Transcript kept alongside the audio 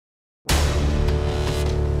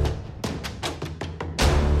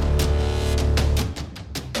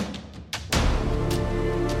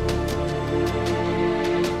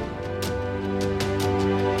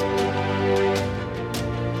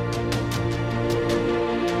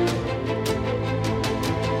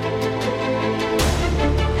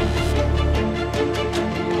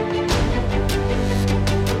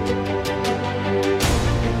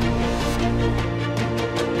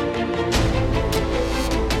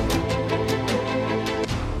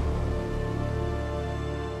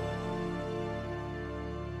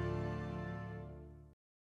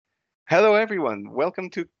Hello, everyone. Welcome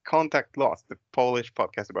to Contact Lost, the Polish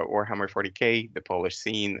podcast about Warhammer 40k, the Polish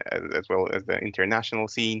scene, as well as the international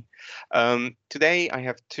scene. Today, I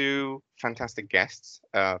have two fantastic guests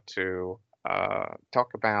to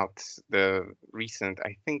talk about the recent,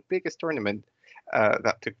 I think, biggest tournament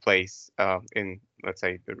that took place in, let's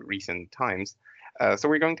say, the recent times. So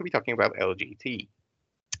we're going to be talking about LGT.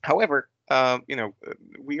 However,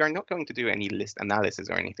 we are not going to do any list analysis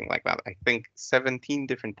or anything like that. I think 17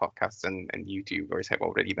 different podcasts and YouTubers have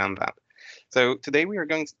already done that. So today we are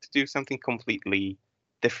going to do something completely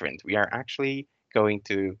different. We are actually going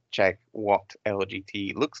to check what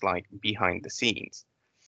LGT looks like behind the scenes.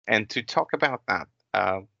 And to talk about that,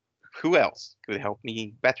 who else could help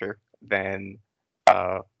me better than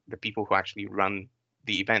the people who actually run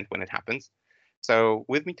the event when it happens? So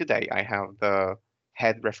with me today, I have the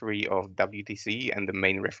head referee of WTC and the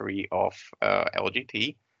main referee of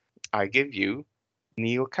LGT. I give you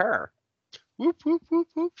Neil Kerr. Whoop whoop whoop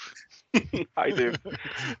whoop. Hi, dude.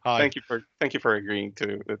 Hi. Thank you for agreeing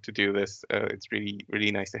to do this. It's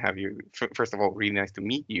really nice to have you. First of all, really nice to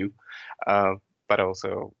meet you. Uh, but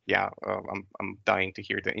also, yeah, I'm dying to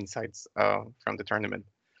hear the insights from the tournament.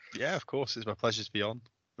 Yeah, of course, it's my pleasure to be on.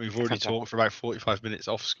 We've already Fantastic. talked for about 45 minutes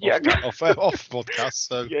Yeah, off podcast,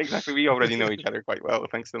 so yeah, exactly. We already know each other quite well,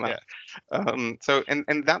 thanks to that. yeah. So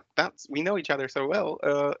and that's we know each other so well,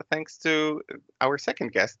 thanks to our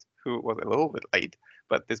second guest who was a little bit late,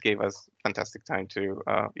 but this gave us fantastic time to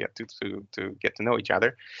to get to know each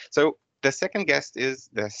other. So the second guest is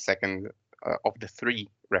the second of the three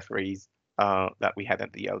referees that we had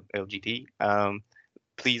at the LGT.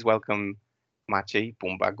 Please welcome Maciej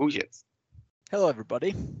Pumba Guziec. Hello,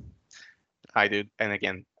 everybody. Hi, dude. And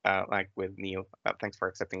again, like with Neil, thanks for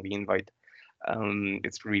accepting the invite.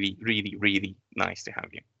 It's really nice to have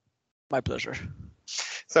you. My pleasure.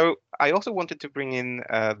 So I also wanted to bring in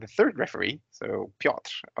the third referee, so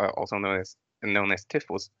Piotr, also known as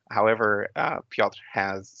Typhus. However, Piotr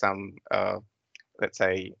has some, let's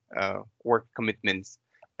say, work commitments,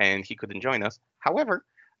 and he couldn't join us. However,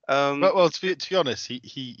 Well, to be honest,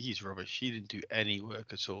 he's rubbish. He didn't do any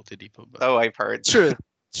work at all, did he, Pumba? oh, I've heard. True.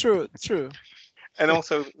 And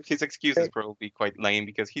also, his excuse is probably quite lame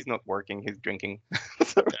because he's not working; he's drinking.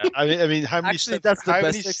 So, Yeah, I mean, how many Actually, steps? that's the How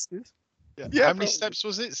best many? excuse. Yeah, yeah, how many probably. steps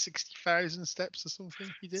was it? 60,000 steps or something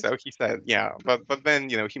he did. So he said, yeah, but then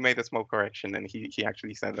he made a small correction and he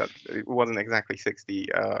actually said that it wasn't exactly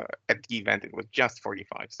 60 at the event; it was just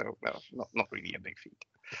 45. So no, not really a big feat.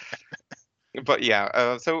 But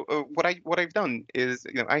yeah, so what I've done is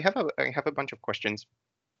I have a bunch of questions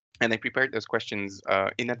and I prepared those questions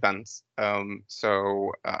in advance.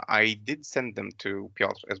 So I did send them to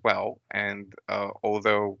Piotr as well, and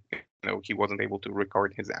although he wasn't able to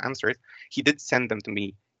record his answers, he did send them to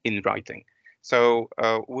me in writing. So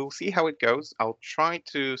we'll see how it goes. I'll try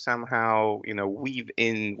to somehow weave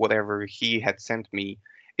in whatever he had sent me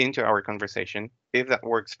into our conversation. If that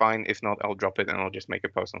works, fine. If not, I'll drop it and I'll just make a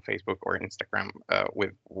post on Facebook or Instagram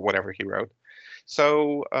with whatever he wrote.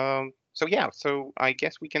 So yeah, so I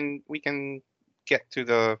guess we can get to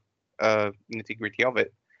the nitty gritty of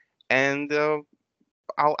it, and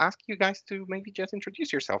I'll ask you guys to maybe just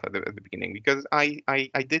introduce yourself at the beginning because I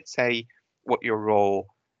did say what your role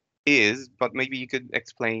is, but maybe you could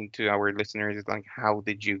explain to our listeners like how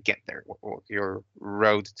did you get there? What your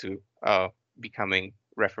road to becoming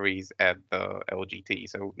referees at the LGT?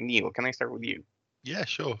 So Neil, can I start with you? Yeah,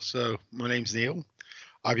 sure. So my name's Neil.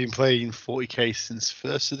 I've been playing 40k since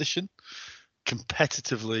first edition,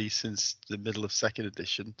 competitively since the middle of second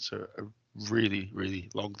edition, so a really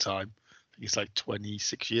long time. I think it's like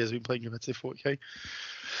 26 years I've been playing competitive 40k.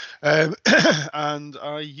 And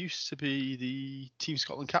I used to be the Team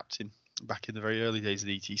Scotland captain back in the very early days of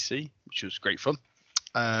the ETC, which was great fun.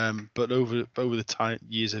 But over the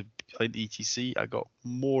years of playing ETC, I got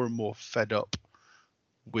more and more fed up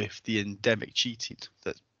with the endemic cheating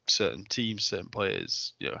that certain teams, certain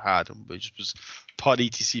players, had, and which was part of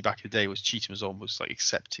ETC back in the day. Was cheating was almost like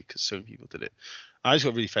accepted because so many people did it. I just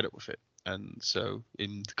got really fed up with it, and so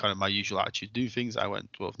in kind of my usual attitude to do things, I went,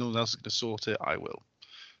 well, if no one else is going to sort it, I will.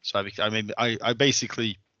 So I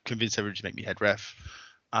basically convinced everyone to make me head ref,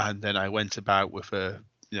 and then I went about with a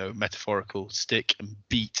metaphorical stick and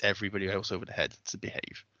beat everybody else over the head to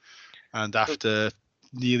behave. And after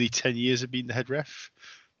nearly 10 years of being the head ref,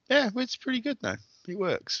 yeah, it's pretty good now. It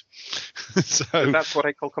works. So That's what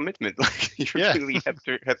I call commitment. Like you yeah, really had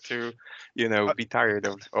to be tired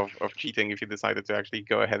of cheating if you decided to actually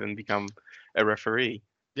go ahead and become a referee.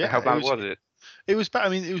 yeah, How it bad was was it? It was bad. I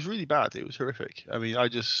mean, it was really bad. It was horrific. I mean,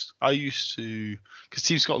 I used to, because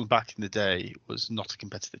Team Scotland back in the day was not a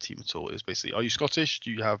competitive team at all. It was basically, are you Scottish?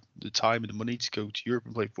 Do you have the time and the money to go to Europe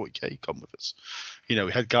and play 40k? Come with us. You know,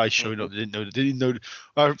 we had guys showing up. They didn't know.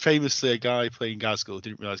 Famously, a guy playing Gazgul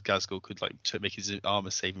didn't realize Gazgul could like make his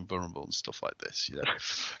armor save invulnerable and stuff like this. You know,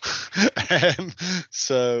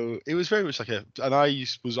 so it was very much like and I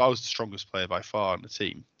was the strongest player by far on the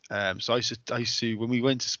team. So I used to when we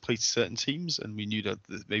went to play certain teams and we knew that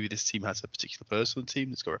maybe this team has a particular person on the team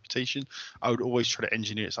that's got a reputation, I would always try to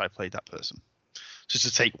engineer it so I played that person, just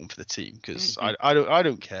to take one for the team because I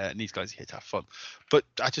don't care and these guys are here to have fun. But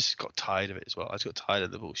I just got tired of it as well. I just got tired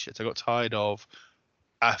of the bullshit. I got tired of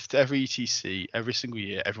after every ETC, every single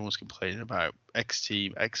year, everyone's complaining about X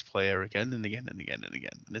team, X player again and again and again and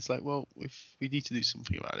again, and it's like, well, we need to do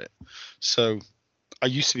something about it. So I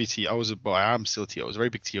used to be a T. I am still a T. I was a very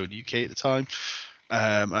big TO in the UK at the time.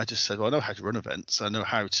 I just said, well, I know how to run events. I know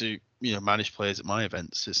how to, manage players at my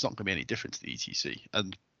events. It's not going to be any different to the ETC.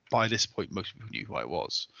 And by this point, most people knew who I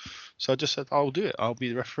was. So I just said, I'll do it. I'll be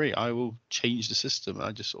the referee. I will change the system. And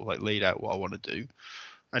I just sort of like laid out what I want to do.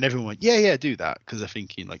 And everyone went, yeah, do that. Because they're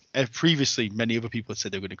thinking like previously, many other people had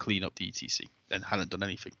said they were going to clean up the ETC and hadn't done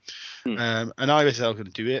anything. And I said I was going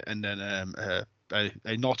to do it. And then a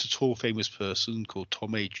not at all famous person called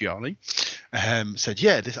Tom Adriani said,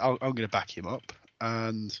 yeah, I'm going to back him up.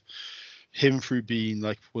 And him, through being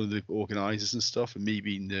like one of the organizers and stuff, and me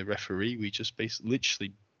being the referee, we just basically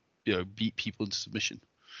literally, beat people into submission.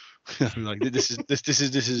 Like this is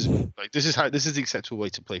the acceptable way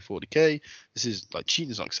to play 40k. This is like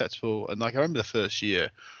cheating is not acceptable. And like I remember the first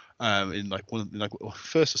year, in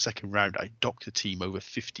first or second round, I docked a team over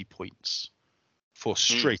 50 points. For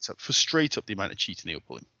straight up the amount of cheating they were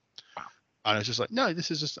pulling. Wow. And I was just like, no,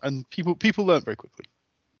 this is just, and people learn very quickly.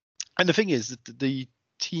 And the thing is that the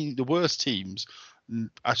worst teams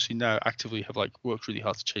actually now actively have like worked really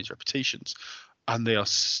hard to change reputations, and now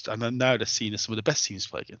they're seen as some of the best teams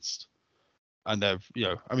to play against. And they're,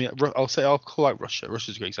 I'll call out Russia.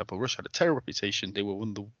 Russia's a great example. Russia had a terrible reputation. They were one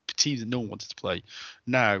of the teams that no one wanted to play.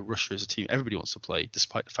 Now Russia is a team everybody wants to play,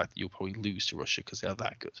 despite the fact that you'll probably lose to Russia because they are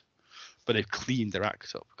that good. But they've cleaned their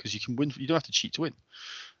act up because you can win. You don't have to cheat to win,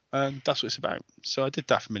 and that's what it's about. So I did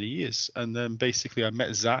that for many years, and then basically I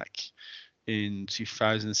met Zach in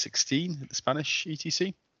 2016 at the Spanish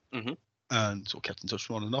ETC, and sort of kept in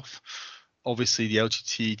touch on and off. Obviously, the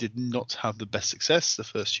LGT did not have the best success the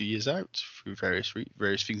first 2 years out through various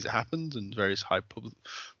things that happened and various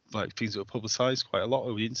things that were publicized quite a lot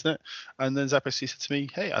over the internet. And then Zach basically said to me,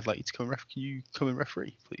 "Hey, I'd like you to come and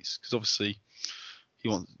referee, please?" Because obviously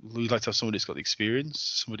we'd like to have somebody that's got the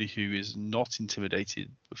experience, somebody who is not intimidated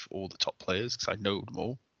with all the top players, because I know them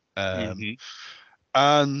all.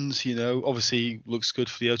 And obviously looks good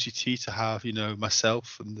for the LGT to have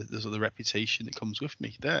myself and the reputation that comes with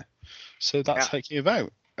me there. So that's how it came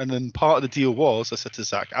about. And then part of the deal was I said to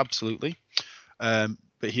Zach, absolutely, but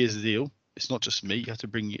here's the deal: it's not just me. You have to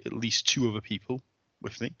bring at least 2 other people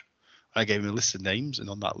with me. I gave him a list of names, and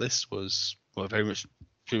on that list was pretty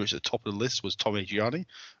much at the top of the list was Tom Adriani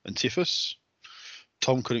and Tiffus.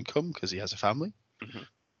 Tom couldn't come because he has a family.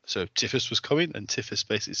 So Tiffus was coming, and Tiffus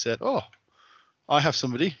basically said, "Oh, I have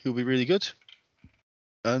somebody who'll be really good."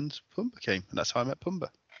 And Pumba came, and that's how I met Pumba.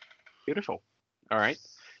 Beautiful. All right.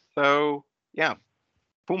 So yeah,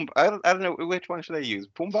 Pumba. I don't know which one should I use,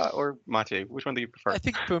 Pumba or Mate? Which one do you prefer? I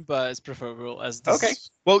think Pumba is preferable as this. Okay.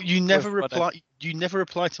 Well, you never reply. You never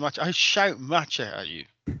reply to Matcha. I shout Matcha at you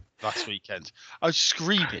last weekend. I would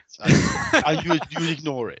scream it, and you would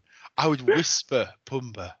ignore it. I would whisper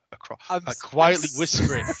Pumba across, quietly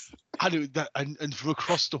whisper it, and from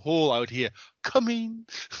across the hall I would hear coming.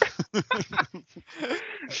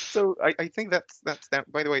 So I think that's that.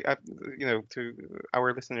 By the way, to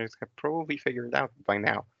our listeners have probably figured out by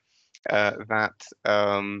now that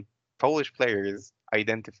Polish players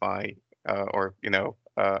identify are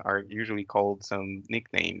usually called some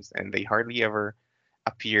nicknames, and they hardly ever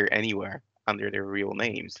appear anywhere under their real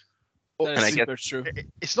names. That is super true.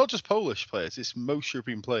 It's not just Polish players; it's most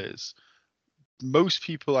European players. Most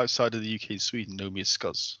people outside of the UK and Sweden know me as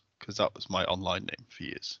Scuzz because that was my online name for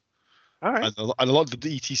years. All right. And a lot of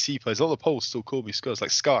the ETC players, a lot of the Poles still call me Scuzz.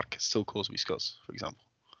 Like Skark still calls me Scuzz, for example.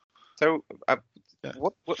 So,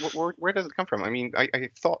 where does it come from? I mean, I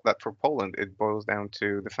thought that for Poland it boils down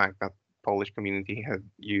to the fact that Polish community has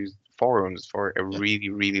used forums for a really,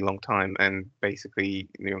 really long time, and basically,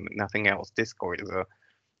 nothing else. Discord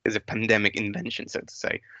is a pandemic invention, so to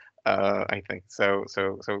say. I think so.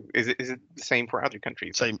 Is it the same for other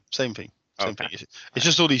countries? Same thing. Same thing. It's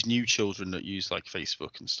just all these new children that use like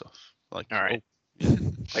Facebook and stuff. Like, all right.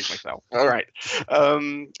 like myself. All right.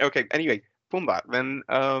 Okay. Anyway, Pumbaa. Then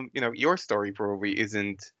your story probably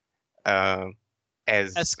isn't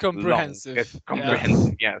as comprehensive. long, as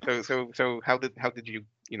comprehensive. Yeah. So how did you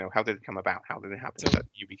how did it come about? How did it happen that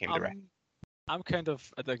you became the ref? I'm kind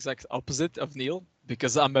of at the exact opposite of Neil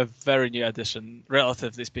because I'm a very new addition,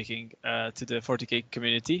 relatively speaking, to the 40k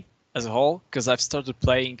community as a whole. Because I've started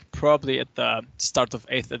playing probably at the start of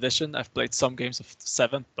 8th edition. I've played some games of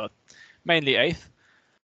 7th, but mainly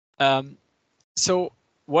 8th. So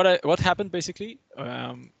what happened basically?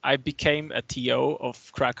 I became a TO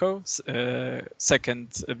of Krakow,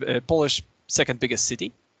 Polish second biggest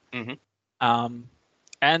city. Mm-hmm.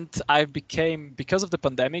 And I became, because of the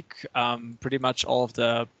pandemic, pretty much all of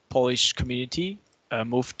the Polish community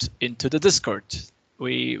moved into the Discord.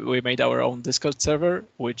 We made our own Discord server,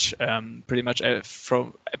 which pretty much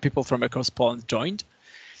from people from across Poland joined,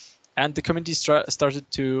 and the community started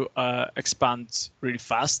to expand really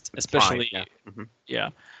fast, especially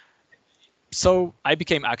So I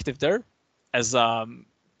became active there as a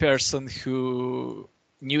person who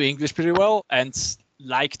knew English pretty well and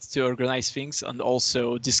liked to organize things and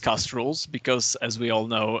also discuss rules, because as we all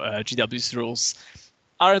know, GW's rules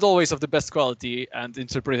aren't always of the best quality and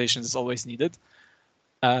interpretation is always needed.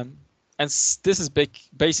 And this is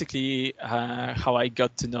basically how I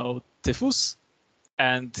got to know Typhus.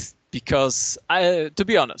 And because to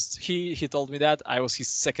be honest, he told me that I was his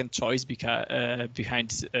second choice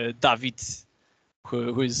behind David,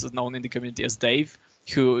 who is known in the community as Dave,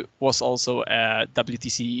 who was also a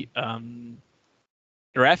WTC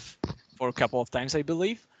ref for a couple of times, I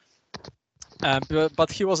believe.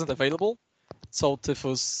 But he wasn't available, so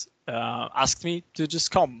Typhus asked me to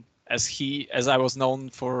just come, as I was known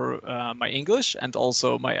for my English and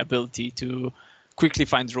also my ability to quickly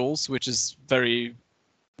find rules, which is very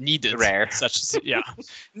needed. Rare.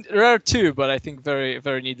 Rare too, but I think very,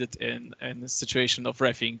 very needed in a situation of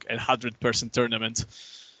reffing a 100-person tournament.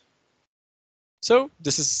 So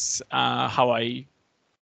this is how I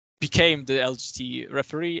became the LGT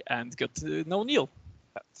referee and got to know Neil.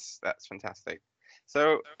 That's fantastic.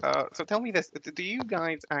 So so tell me this: do you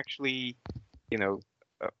guys actually,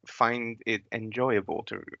 find it enjoyable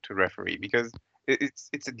to referee? Because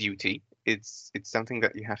it's a duty. It's something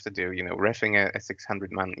that you have to do. Reffing a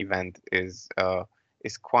 600-man event is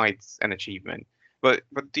quite an achievement. But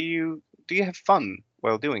do you have fun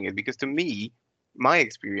while doing it? Because to me, my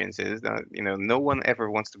experience is that no one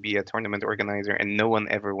ever wants to be a tournament organizer and no one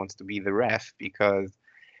ever wants to be the ref, because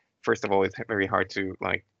first of all, it's very hard to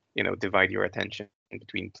divide your attention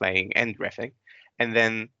between playing and reffing. And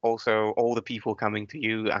then also all the people coming to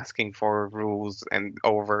you asking for rules and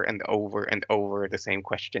over and over and over the same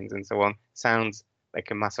questions and so on sounds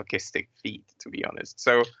like a masochistic feat, to be honest.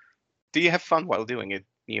 So do you have fun while doing it,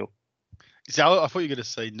 Neil? See, I thought you were going to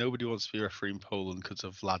say nobody wants to be a referee in Poland because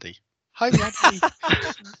of Laddie. Hi, Laddie.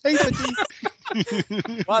 Hey,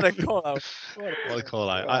 buddy. What a call out. What a call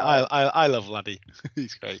out. I love Laddie.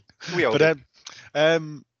 He's great. We all do.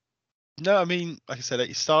 No, I mean, like I said,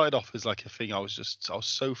 it started off as like a thing. I was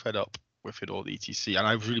so fed up with it all, the ETC, and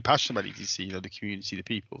I was really passionate about ETC, the community, the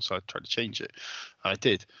people. So I tried to change it, and I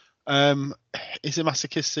did. Is it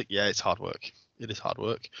masochistic? Yeah, it's hard work. It is hard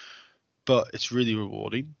work, but it's really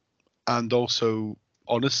rewarding. And also,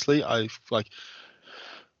 honestly, I'm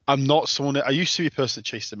not someone. I used to be a person that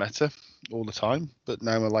chased the meta all the time, but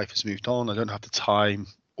now my life has moved on. I don't have the time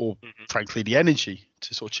or, frankly, the energy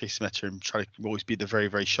to sort of chase the meta and try to always be the very,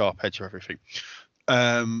 very sharp edge of everything.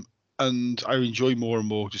 And I enjoy more and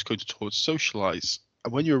more just going towards socialize.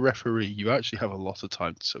 And when you're a referee, you actually have a lot of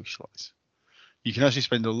time to socialize. You can actually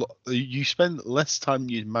spend you spend less time than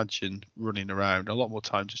you'd imagine running around, a lot more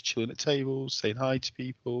time just chilling at tables, saying hi to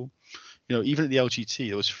people. Even at the LGT,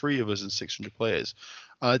 there was 3 of us and 600 players.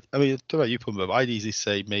 I mean, don't know about you, Pumbaa, but I'd easily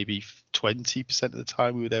say maybe 20% of the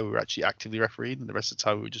time we were actually actively refereeing, and the rest of the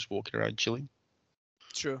time we were just walking around chilling.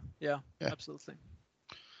 True. Yeah. Absolutely.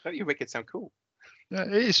 Don't you make it sound cool? Yeah,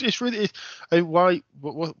 it's really. Why?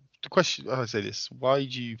 What? The question, I say this: why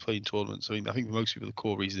do you play in tournaments? I mean, I think for most people the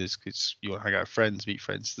core reason is because you want to hang out with friends, meet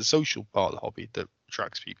friends. The social part of the hobby that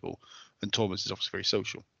attracts people, and tournaments is obviously very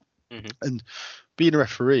social. And being a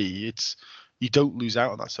referee, you don't lose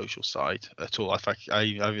out on that social side at all. In fact, I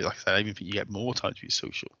even think you get more time to be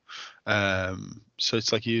social. So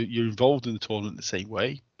it's like you're involved in the tournament the same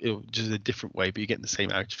way, just in a different way, but you're getting the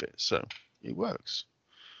same outfit, so it works.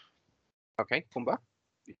 Okay, Pumbaa,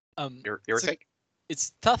 your take. It's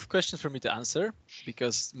a tough question for me to answer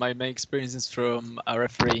because my main experiences from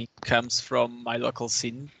refereeing comes from my local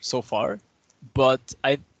scene so far, but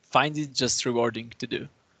I find it just rewarding to do.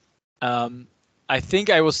 I think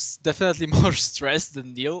I was definitely more stressed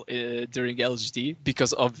than Neil during LGT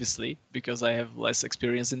because I have less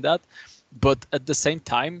experience in that. But at the same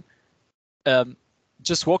time,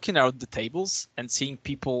 just walking around the tables and seeing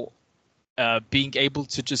people being able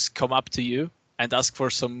to just come up to you and ask for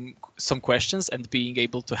some questions and being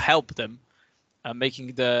able to help them, making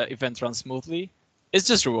the event run smoothly, is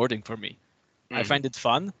just rewarding for me. I find it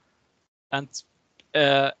fun, and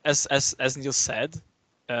as Neil said,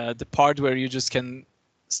 the part where you just can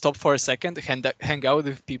stop for a second, hang out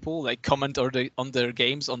with people, like comment on their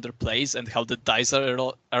games, on their plays, and how the dice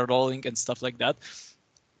are rolling and stuff like that.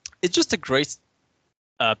 It's just a great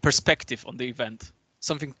perspective on the event,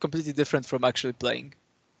 something completely different from actually playing.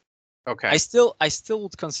 Okay. I still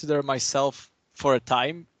would consider myself for a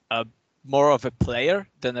time more of a player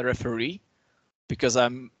than a referee, because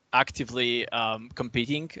I'm actively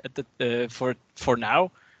competing at the for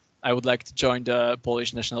now. I would like to join the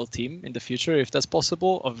Polish national team in the future if that's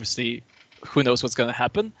possible. Obviously, who knows what's going to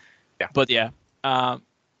happen. Yeah. But yeah,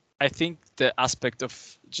 I think the aspect of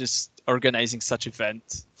just organizing such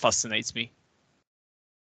event fascinates me.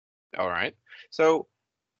 All right. So,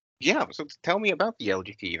 yeah. So tell me about the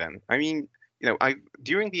LGT then. I mean,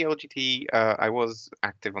 during the LGT, I was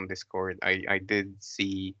active on Discord. I did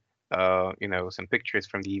see, some pictures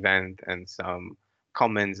from the event and some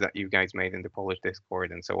comments that you guys made in the Polish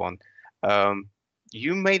Discord and so on.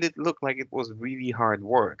 You made it look like it was really hard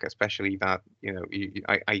work, especially that,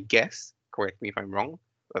 I guess, correct me if I'm wrong,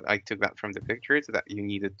 but I took that from the pictures that you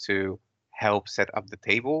needed to help set up the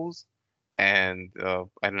tables and I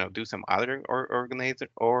don't know, do some other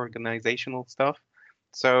organizational stuff.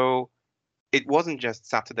 So it wasn't just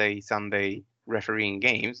Saturday, Sunday refereeing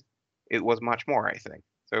games. It was much more, I think.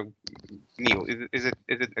 So, Neil, is it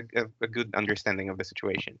a good understanding of the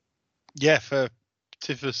situation? Yeah, for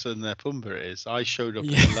Tiffus and Pumba it is. I showed up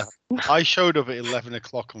Yeah. at 11. I showed up at 11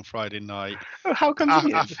 o'clock on Friday night. How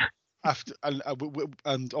convenient. After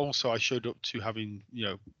and also I showed up to having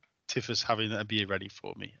Tiffus having a beer ready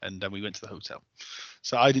for me, and then we went to the hotel.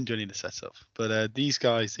 So I didn't do any of the setup. But these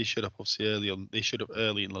guys, they showed up obviously early on. They showed up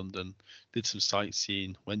early in London, did some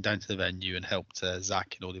sightseeing, went down to the venue, and helped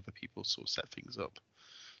Zach and all the other people sort of set things up.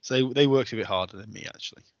 So they worked a bit harder than me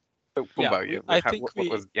actually. So, Yeah, Pumba, I think what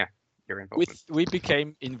was your involvement? we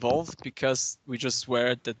became involved because we just were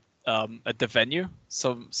at the venue,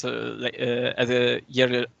 so at a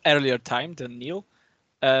year earlier time than Neil,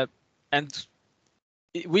 and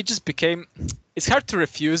we just became. It's hard to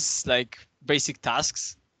refuse like basic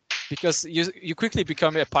tasks, because you quickly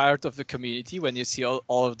become a part of the community when you see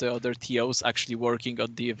all of the other TOs actually working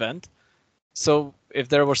on the event. So if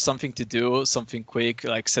there was something to do, something quick,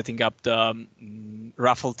 like setting up the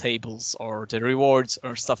raffle tables or the rewards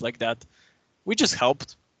or stuff like that, we just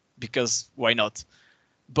helped, because why not?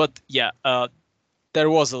 But yeah, there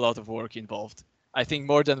was a lot of work involved. I think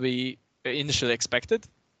more than we initially expected.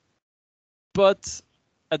 But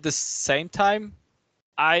at the same time,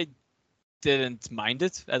 I didn't mind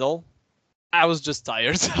it at all. I was just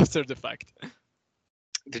tired after the fact.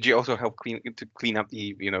 Did you also help clean up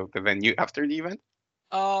the venue after the event?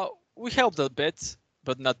 We helped a bit,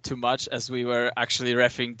 but not too much, as we were actually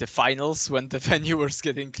reffing the finals when the venue was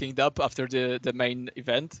getting cleaned up after the main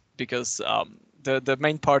event, because the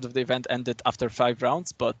main part of the event ended after 5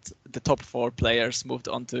 rounds, but the top 4 players moved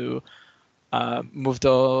into a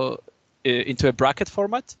bracket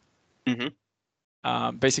format. Mm-hmm.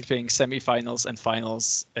 Basically playing semi-finals and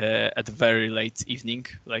finals at a very late evening.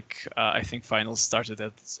 Like I think finals started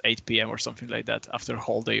at 8 p.m. or something like that after a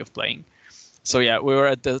whole day of playing. So yeah, we were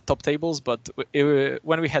at the top tables, but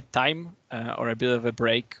when we had time or a bit of a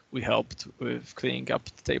break, we helped with cleaning up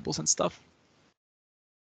the tables and stuff.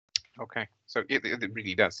 Okay, so it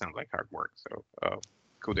really does sound like hard work. So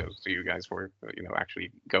kudos to you guys for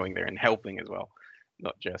actually going there and helping as well,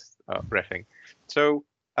 not just reffing. So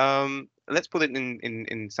let's put it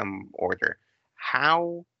in some order.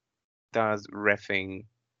 How does reffing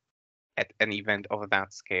at an event of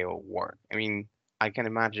that scale work? I mean, I can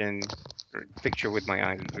imagine, picture with my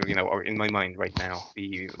eyes, or in my mind right now,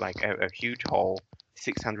 be like a huge hall,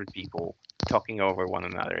 600 people talking over one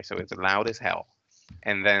another, so it's loud as hell.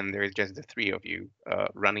 And then there's just the 3 of you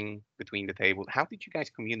running between the tables. How did you guys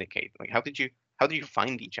communicate? Like, how did you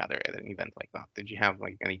find each other at an event like that? Did you have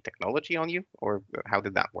like any technology on you, or how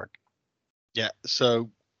did that work? Yeah, so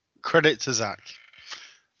credit to Zach.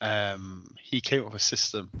 He came up with a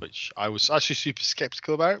system which I was actually super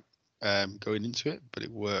skeptical about going into it, but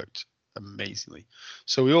it worked amazingly.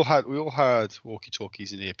 So we all had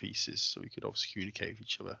walkie-talkies and earpieces, so we could obviously communicate with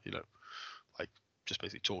each other, like just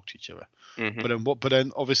basically talk to each other. Mhm. But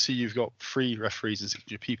then obviously you've got 3 referees and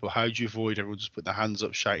 600 people. How do you avoid everyone just putting their hands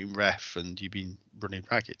up, shouting ref, and you've been running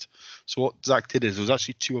ragged? So what Zach did is there was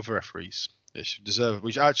actually 2 other referees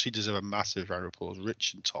which actually deserve a massive round of applause,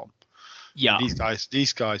 Rich and Tom. Yeah. And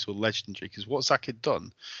these guys were legendary because what Zach had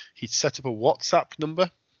done, he'd set up a WhatsApp number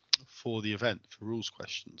for the event for rules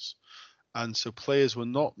questions, and so players were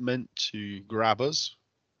not meant to grab us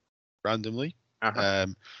randomly. Uh-huh.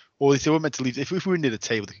 Or they weren't meant to leave. If we were near the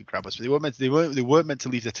table, they could grab us, but they weren't meant to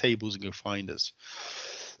leave their tables and go find us.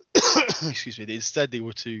 Excuse me. Instead, they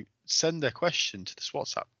were to send their question to this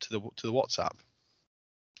WhatsApp to the WhatsApp,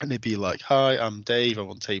 and they'd be like, "Hi, I'm Dave. I'm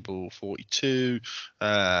on table 42.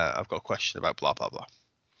 I've got a question about blah blah blah."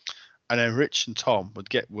 And then Rich and Tom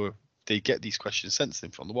they'd get these questions sent to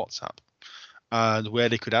them from the WhatsApp, and where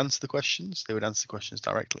they could answer the questions, they would answer the questions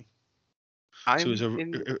directly. So it was I'm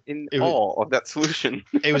in it was, awe of that solution.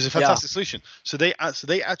 it was a Yeah. fantastic solution. So they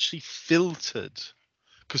actually filtered,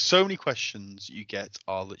 because so many questions you get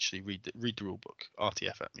are literally read the rule book,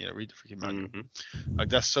 RTFM, read the freaking manual. Mhm. Like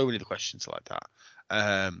there's so many of the questions like that.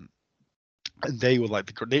 And they were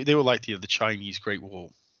like they were like the Chinese Great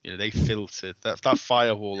Wall. They filtered that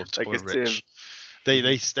firewall of Like a Toy sieve.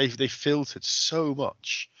 Rich. They filtered so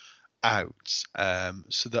much out,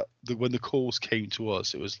 so that when the calls came to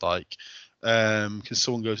us, it was like, can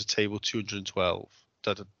someone go to table 212?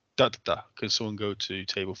 Da da da da da. Can someone go to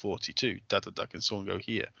table 42? Da da da. Can someone go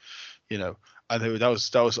here? And that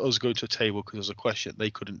was us going to a table because there was a question they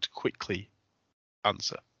couldn't quickly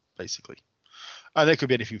answer, basically. And there could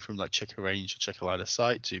be anything from like check a range or check a line of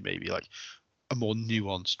sight to maybe like a more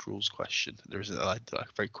nuanced rules question. There isn't like a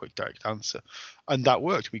very quick direct answer, and that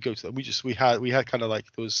worked. We go to them. We had kind of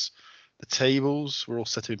like those. The tables were all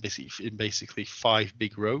set up in basically 5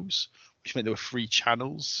 big rows, which meant there were 3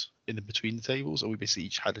 channels in between the tables, and we basically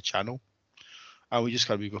each had a channel, and we just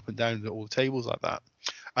kind of move up and down all the tables like that.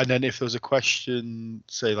 And then if there was a question,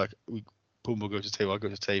 say like Boom will go to table, I go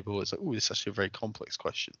to table. It's like, oh, this is actually a very complex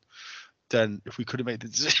question. Then if we couldn't make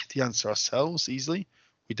the answer ourselves easily,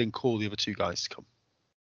 we then call the other 2 guys to come.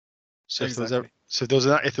 So Exactly.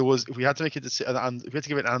 if we had to make if we had to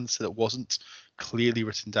give an answer that wasn't clearly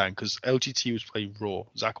written down, because LGT was playing raw,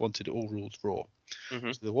 Zach wanted all rules raw.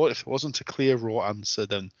 Mhm. So if it wasn't a clear raw answer,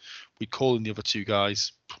 then we'd call in the other 2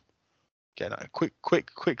 guys, get a quick,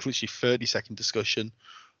 literally 30-second discussion,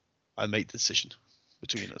 and make the decision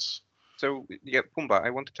between us. So yeah, Pumba,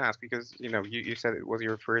 I wanted to ask because you said it was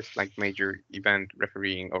your first like major event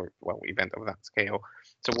refereeing or event of that scale.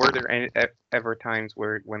 So were there ever times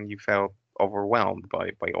when you felt overwhelmed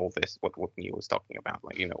by all this what Neil was talking about,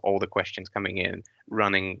 like all the questions coming in,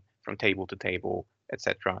 running from table to table,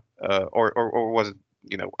 etc. Or was it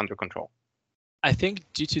under control? I think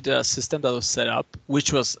due to the system that was set up,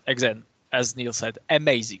 which was, again, as Neil said,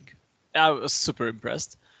 amazing. I was super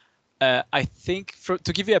impressed. I think,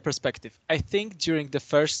 to give you a perspective, I think during the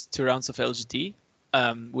first 2 rounds of LGT,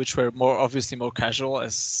 which were obviously more casual,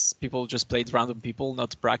 as people just played random people,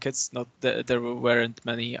 not brackets, there weren't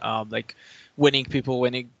many like winning people,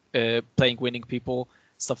 playing winning people,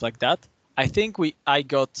 stuff like that. I think I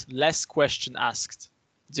got less question asked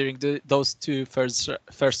during those 2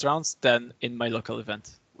 first rounds than in my local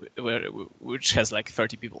event, which has like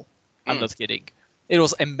 30 people. I'm not kidding. It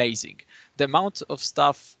was amazing. The amount of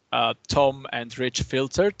stuff Tom and Rich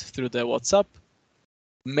filtered through the WhatsApp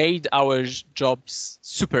made our jobs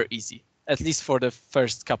super easy, at least for the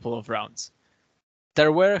first couple of rounds.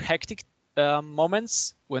 There were hectic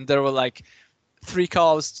moments when there were like 3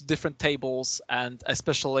 calls to different tables, and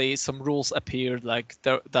especially some rules appeared like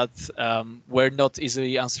that were not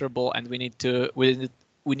easily answerable, and we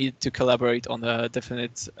needed to collaborate on a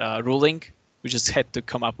definite ruling. We just had to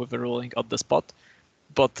come up with a ruling on the spot,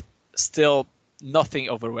 but still nothing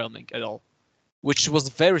overwhelming at all, which was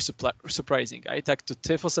very surprising. I talked to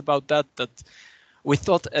Tifos about that we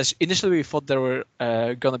thought, initially we thought there were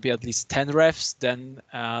gonna be at least 10 refs, then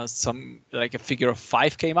some like a figure of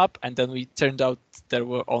 5 came up, and then we turned out there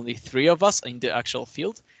were only 3 of us in the actual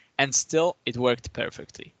field, and still it worked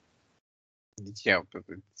perfectly. Yeah,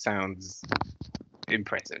 it sounds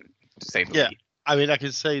impressive to say the least. I mean, I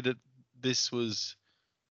can say that this was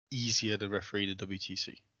easier to referee the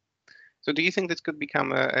WTC. So do you think this could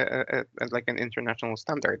become a like an international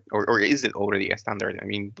standard, or is it already a standard? I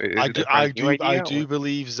mean, I do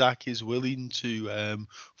believe Zach is willing to,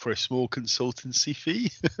 for a small consultancy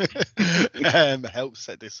fee, help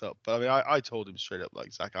set this up. But I mean, I told him straight up,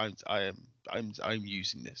 like, Zach, I'm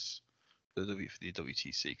using this for the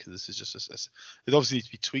WTC because this is just it obviously needs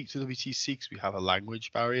to be tweaked to WTC because we have a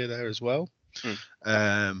language barrier there as well.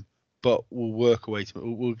 but we'll work a way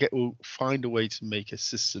to we'll find a way to make a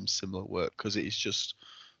system similar work, because it is just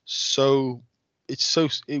so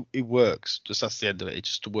it works. Just that's the end of it. It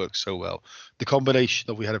just works so well. The combination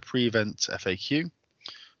of, we had a pre-event FAQ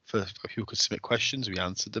for people could submit questions. We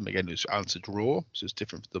answered them. Again, it was answered raw, so it's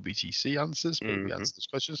different from WTC answers, but we answered those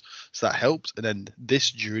questions, so that helped. And then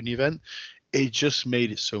this during the event, it just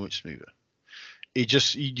made it so much smoother. It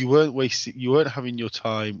just, you weren't having your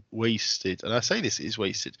time wasted, and I say this is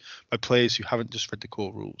wasted, by players who haven't just read the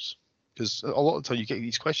core rules. Because a lot of the time you get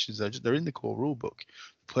these questions, they're in the core rule book.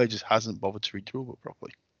 The player just hasn't bothered to read the rule book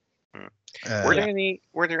properly.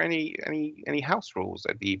 Were there any house rules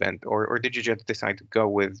at the event, or did you just decide to go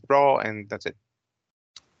with raw and that's it?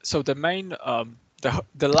 So the main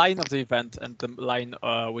the line of the event, and the line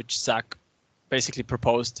which Zach basically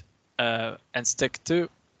proposed and stick to,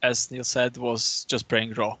 as Neil said, was just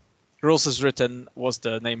playing raw. Rules as written was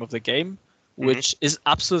the name of the game, which is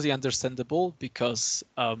absolutely understandable, because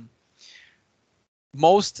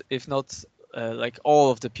most, if not like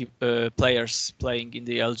all of the players playing in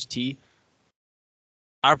the LGT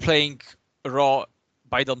are playing raw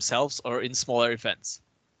by themselves or in smaller events.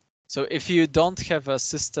 So if you don't have a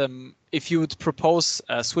system, if you would propose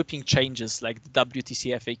sweeping changes like the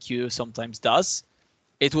WTC FAQ sometimes does,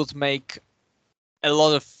 it would make a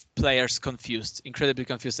lot of players confused, incredibly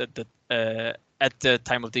confused at the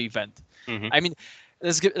time of the event. I mean,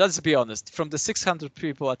 let's be honest. From the 600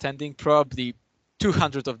 people attending, probably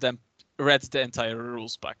 200 of them read the entire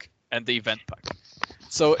rules pack and the event pack.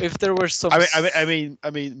 So if there were some, I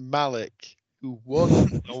mean, Malik, who won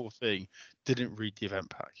the whole thing, didn't read the event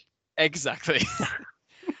pack. Exactly.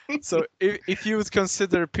 So if you would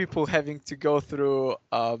consider people having to go through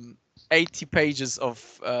 80 pages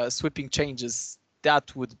of sweeping changes,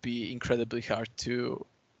 that would be incredibly hard to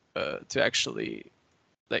actually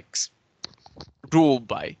like rule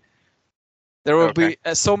by. There will be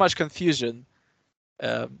so much confusion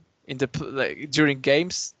in the during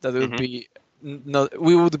games that it would be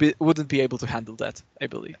we wouldn't be able to handle that, I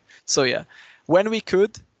believe. So yeah, when we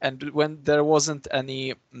could, and when there wasn't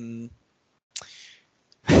any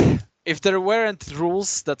if there weren't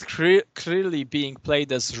rules that clearly being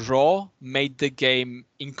played as raw made the game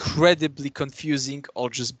incredibly confusing or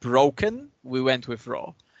just broken, we went with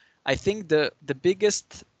raw. I think the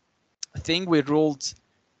biggest thing we ruled,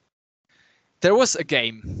 there was a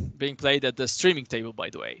game being played at the streaming table, by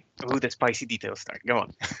the way. Oh, the spicy details start. Go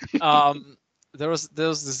on. There was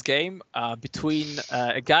this game between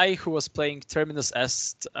a guy who was playing Terminus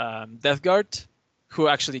Est Death Guard, who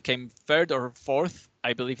actually came third or fourth,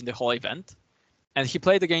 I believe, in the whole event, and he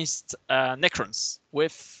played against Necrons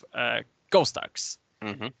with Ghost Arcs.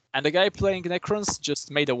 And the guy playing Necrons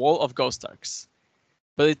just made a wall of Ghost Arcs.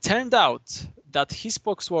 But it turned out that his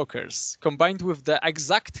Poxwalkers, combined with the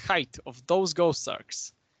exact height of those Ghost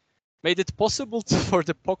Arcs, made it possible for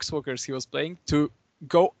the Poxwalkers he was playing to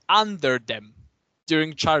go under them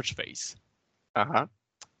during charge phase.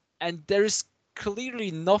 And there is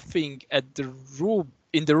clearly nothing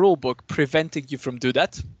in the rule book preventing you from do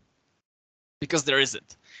that, because there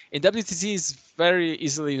isn't. In WTC is very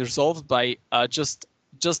easily resolved by just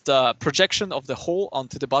the projection of the hole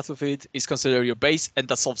onto the battlefield is considered your base, and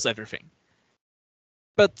that solves everything.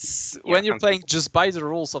 But when you're playing just by the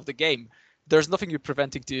rules of the game, there's nothing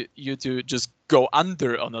preventing you to just go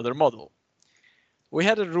under another model. We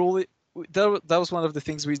had a rule. That was one of the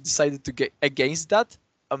things we decided to get against that.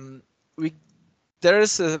 There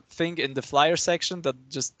is a thing in the flyer section that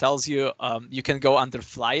just tells you you can go under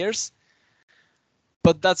flyers,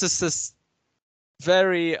 but that's just this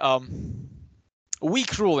very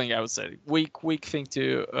weak ruling, I would say. Weak thing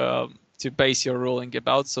to base your ruling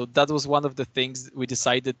about. So that was one of the things we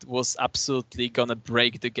decided was absolutely gonna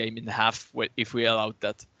break the game in half if we allowed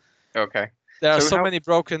that. Okay. There are so many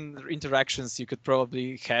broken interactions you could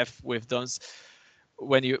probably have with those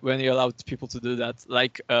when you allowed people to do that.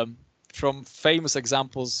 Like from famous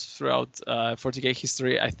examples throughout 40k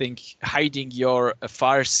history, I think hiding your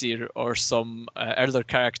Farseer or some elder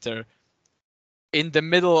character in the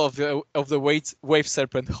middle of the Wave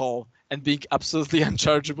Serpent Hall and being absolutely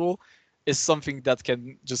unchargeable is something that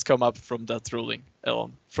can just come up from that ruling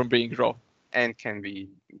alone, from being raw. And can be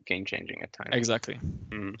game changing at times. Exactly.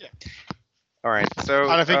 Yeah. All right. So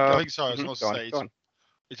and I think sorry, I was going to say on.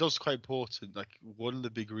 It's also quite important. Like, one of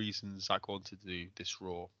the big reasons I wanted to do this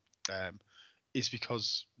raw is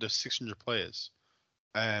because there's 600 players.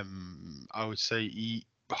 I would say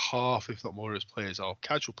half, if not more, of those players are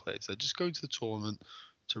casual players. They're just going to the tournament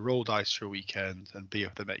to roll dice for a weekend and be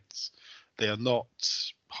with their mates. They are not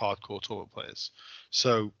hardcore tournament players.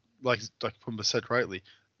 So, like Pumba said rightly,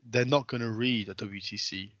 they're not going to read a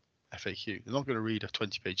WTC FAQ. They're not going to read a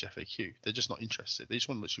 20-page FAQ. They're just not interested. They just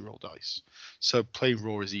want to let you roll dice. So playing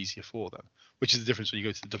Raw is easier for them, which is the difference when you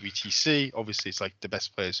go to the WTC. Obviously, it's like the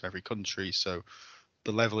best players from every country, so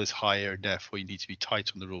the level is higher, and therefore you need to be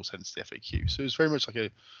tight on the rules, hence the FAQ. So it's very much like a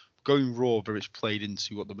going Raw, very much played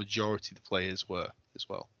into what the majority of the players were as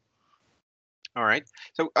well. All right.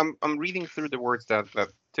 So I'm reading through the words that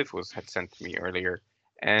Tifus had sent to me earlier,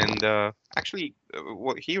 and actually,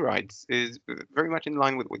 what he writes is very much in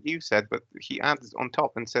line with what you said, but he adds on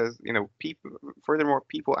top and says, furthermore,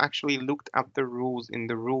 people actually looked up the rules in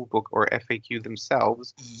the rule book or FAQ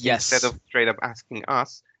themselves instead of straight up asking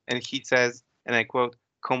us. And he says, and I quote,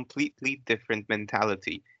 completely different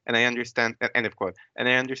mentality. And I understand, end of quote. And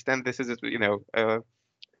I understand this is,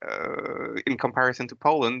 in comparison to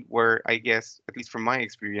Poland, where I guess, at least from my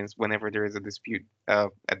experience, whenever there is a dispute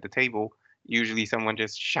at the table, usually someone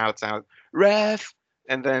just shouts out "ref,"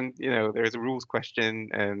 and then there's a rules question,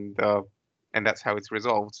 and that's how it's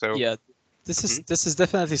resolved. So yeah, this is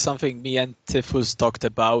definitely something me and Tifus talked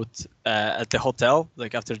about at the hotel,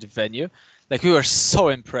 like after the venue. Like we were so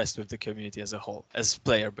impressed with the community as a whole, as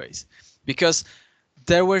player base, because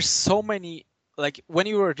there were so many. Like when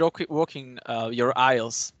you were walking your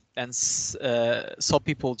aisles and saw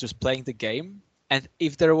people just playing the game, and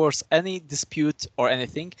if there was any dispute or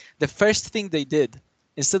anything, the first thing they did,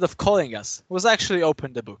 instead of calling us, was actually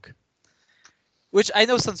open the book. Which I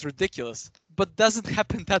know sounds ridiculous, but doesn't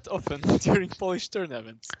happen that often during Polish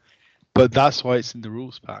tournaments. But that's why it's in the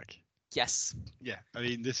rules pack. Yes. Yeah, I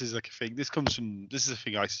mean, this is like a thing. This is a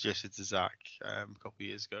thing I suggested to Zach a couple of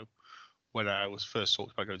years ago when I was first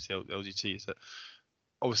talked about going to the LGT. Is that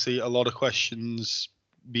obviously a lot of questions,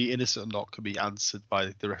 be innocent or not, can be answered by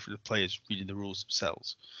the players reading the rules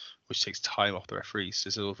themselves, which takes time off the referees.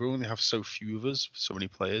 So if we only have so few of us, so many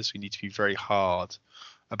players, we need to be very hard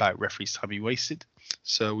about referees' time being wasted.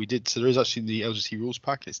 So we did. So there is actually in the LGT rules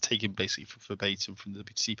pack. It's taken basically verbatim from the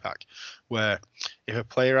WTC pack, where if a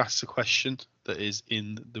player asks a question that is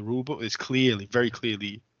in the rule book, it's very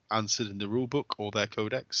clearly answered in the rule book or their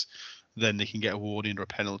codex, then they can get a warning or a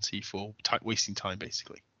penalty for wasting time,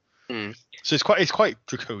 basically. So it's quite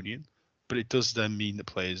draconian, but it does then mean that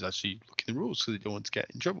players actually look in the rules because they don't want to get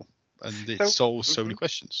in trouble, and it solves so many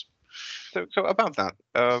questions. So about that,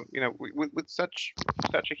 with such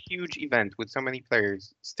a huge event, with so many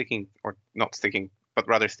players sticking or not sticking, but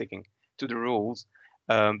rather sticking to the rules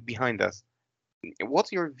behind us,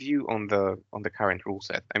 what's your view on the current rule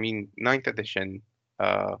set? I mean, 9th edition,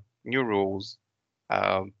 new rules.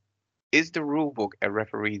 Is the rule book a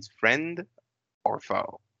referee's friend or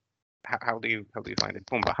foe? How do you find it,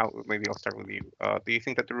 Pumba? Maybe I'll start with you. Do you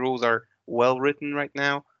think that the rules are well written right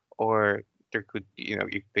now, or they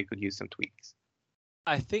could use some tweaks?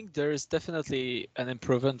 I think there is definitely an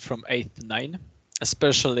improvement from 8th to 9,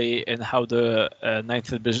 especially in how the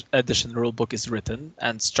 9th edition rulebook is written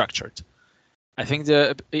and structured. I think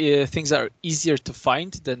the things are easier to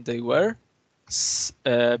find than they were,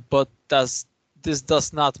 but this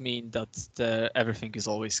does not mean that everything is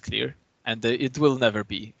always clear, and it will never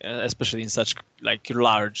be, especially in such like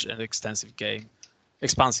large and expansive game.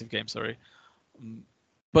 Sorry.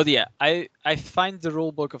 But yeah, I find the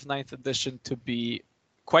rulebook of 9th edition to be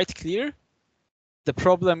quite clear. The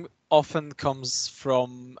problem often comes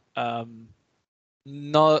from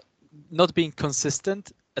not being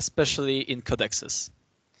consistent, especially in codexes.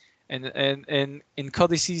 And in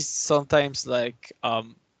codices, sometimes like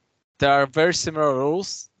there are very similar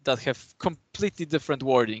rules that have completely different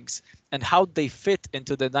wordings, and how they fit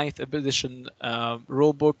into the 9th edition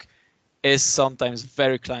rulebook is sometimes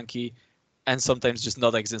very clunky and sometimes just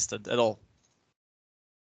not existent at all.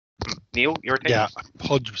 Neil, your take? Yeah,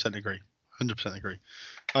 100% agree. 100% agree.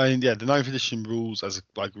 I mean, yeah, the 9th edition rules as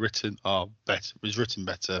written are better. Was written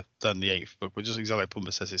better than the 8th book, but just exactly like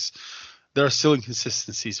Pumba says, there are still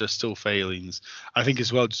inconsistencies, there are still failings. I think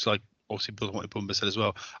as well, just like obviously building what Pumba said as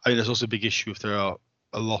well. I think there's also a big issue if there are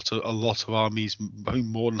a lot of armies. I think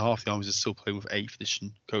more than half the armies are still playing with 8th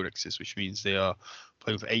edition codexes, which means they are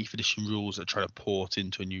playing with 8th edition rules that try to port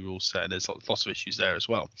into a new rule set, and there's lots of issues there as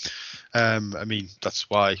well. I mean, that's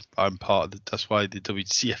why I'm part of that's why the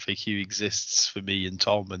WTC FAQ exists for me and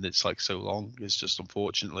Tom, and it's like so long. It's just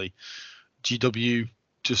unfortunately GW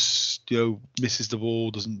just misses the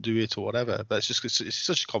ball, doesn't do it or whatever. But it's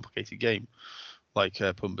such a complicated game. Like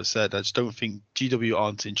Pumba said, I just don't think GW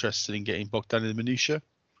aren't interested in getting bogged down in the minutiae.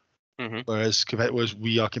 Whereas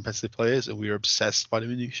we are competitive players and we are obsessed by the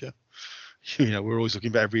minutiae. We're always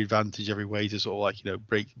looking for every advantage, every way to sort of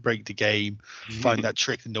break the game, find that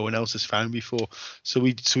trick that no one else has found before. So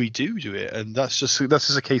we do it, and that's just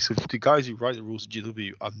a case of the guys who write the rules of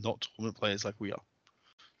GW are not tournament players like we are.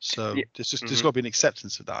 So Yeah. there's got to be an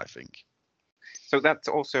acceptance of that, I think. So that's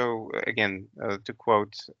also, again, to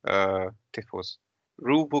quote Tifos,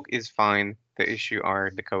 rulebook is fine. The issue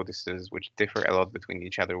are the codices, which differ a lot between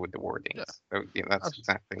each other with the wordings. Yeah. So yeah, that's That's-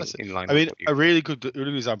 exactly That's it. in line I with mean, what you. a really good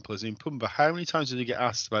example is in Pumba. How many times did you get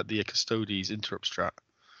asked about the Custodes interrupt strat?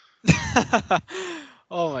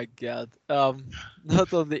 Oh my god.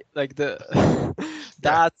 Not only like the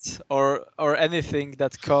that or anything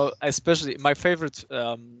that especially my favorite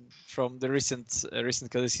from the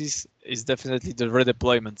recent codices is definitely the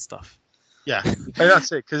redeployment stuff. Yeah, and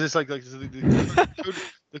that's it. Because it's like the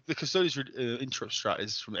Custodes interrupt strat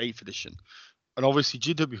is from 8th edition, and obviously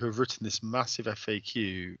GW have written this massive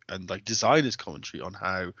FAQ and like designers commentary on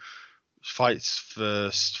how fights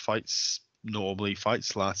first, fights normally,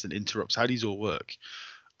 fights last, and interrupts, how these all work.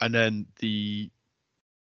 And then the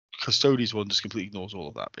Custodes one just completely ignores all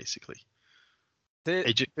of that, basically.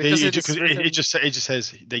 Because it is written, It just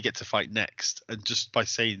says they get to fight next, and just by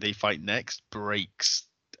saying they fight next breaks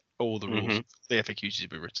all the rules. Mhm. The FAQs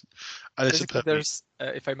have been written, and it's a basically perfect.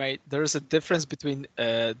 there's if I may, there is a difference between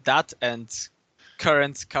that and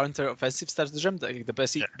current counter-offensive stratagem,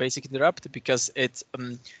 the basic interrupt, because it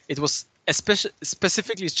was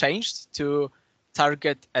specifically changed to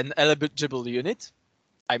target an eligible unit.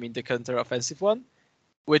 I mean the counter-offensive one,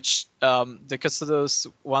 which the Custodes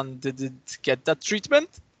one didn't get that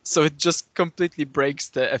treatment. So it just completely breaks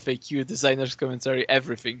the FAQ, designer's commentary,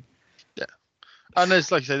 everything. And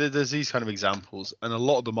there's, like I said, there's these kind of examples, and a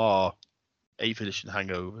lot of them are 8th edition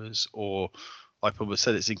hangovers, or like Pumba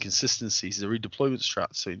said, it's inconsistencies. The redeployment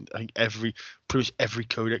strat. So I think pretty much every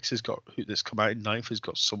codex that's come out in 9th has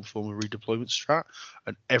got some form of redeployment strat,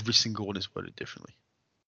 and every single one is worded differently.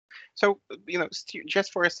 So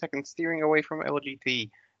just for a second, steering away from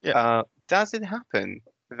LGT, Yeah. does it happen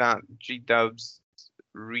that G-Dubs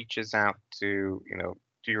reaches out to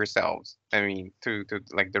to yourselves? I mean, to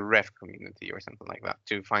like the ref community or something like that,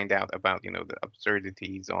 to find out about the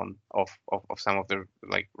absurdities of some of the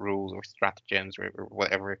like rules or stratagems or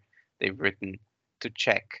whatever they've written, to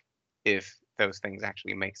check if those things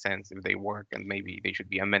actually make sense, if they work, and maybe they should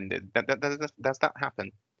be amended. Does that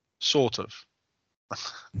happen? Sort of.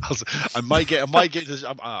 I might get I don't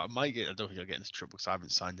think I'll get into trouble because I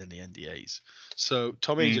haven't signed any NDAs. So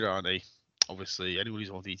Tom Adriani, obviously anyone who's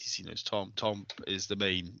on the ETC knows Tom. Tom is the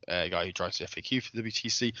main guy who drives the FAQ for the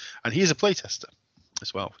WTC, and he is a playtester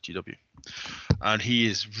as well for GW. And he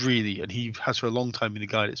has for a long time been the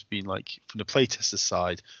guy that's been like from the playtester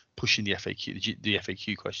side pushing the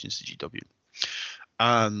FAQ questions to GW.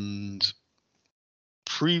 And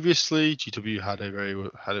previously, GW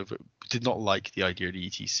did not like the idea of the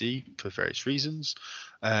ETC for various reasons,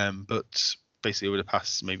 but basically over the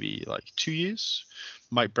past maybe like 2 years,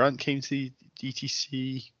 Mike Brandt came to the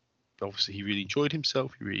ETC. Obviously, he really enjoyed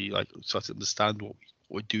himself. He really started to understand what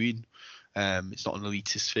we're doing. It's not an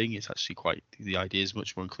elitist thing. It's actually the idea is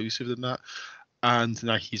much more inclusive than that. And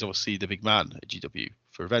now he's obviously the big man at GW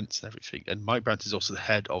for events and everything. And Mike Brandt is also the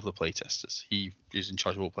head of the playtesters. He is in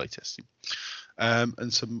charge of all playtesting.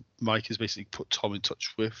 And so Mike has basically put Tom in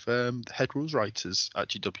touch with the head rules writers at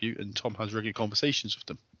GW, and Tom has regular conversations with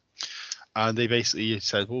them. And they basically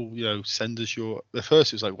said, well, send us your. At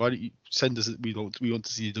first, it was like, why don't you send us? We want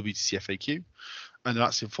to see the WTC FAQ, and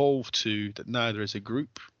that's evolved to that now there is a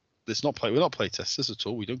group that's we're not play testers at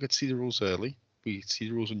all. We don't get to see the rules early. We see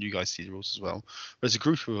the rules when you guys see the rules as well. There's a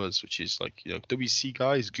group of us, which is like WC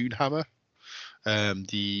guys, Goonhammer,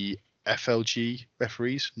 the FLG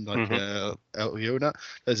referees, like Leona.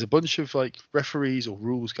 There's a bunch of like referees or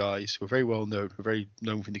rules guys who are very well known, who are very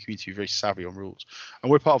known within the community, very savvy on rules,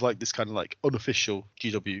 and we're part of like this kind of like unofficial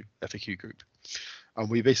GW FAQ group. And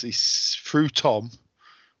we basically, through Tom,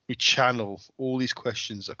 we channel all these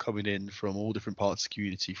questions that are coming in from all different parts of the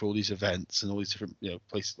community for all these events and all these different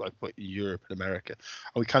places like Europe and America,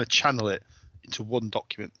 and we kind of channel it into one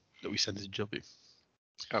document that we send to GW.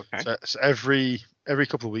 Okay. So every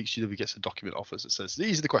couple of weeks, GW gets a document off us that says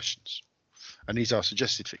these are the questions, and these are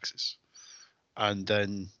suggested fixes, and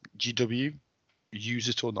then GW use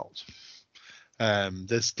it or not.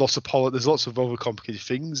 There's lots of other complicated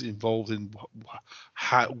things involved in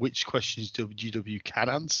which questions GW can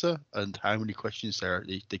answer and how many questions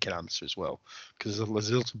they can answer as well, because there's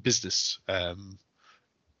a lot of business.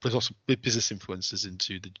 There's also business influences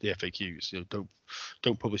into the FAQs.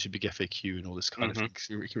 Don't publish a big FAQ and all this kind of thing, because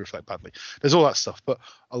it can reflect badly. There's all that stuff, but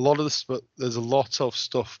there's a lot of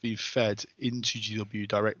stuff being fed into GW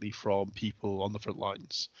directly from people on the front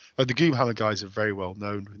lines. Like the Goomhammer guys are very well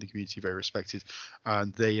known in the community, very respected,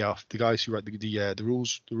 and they are the guys who write the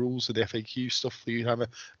rules and the FAQ stuff for Goomhammer.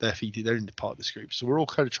 They're in the part of this group, so we're all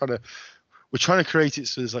kind of trying to we're trying to create it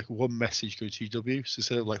so there's like one message going to GW. So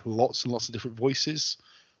instead of like lots and lots of different voices,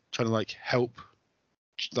 trying to like help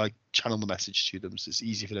like channel the message to them so it's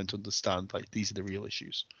easy for them to understand like these are the real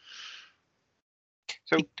issues.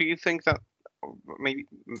 So do you think that maybe,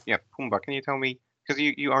 yeah, Pumba, can you tell me, because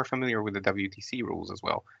you are familiar with the WTC rules as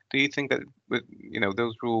well, do you think that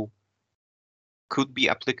those rules could be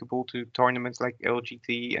applicable to tournaments like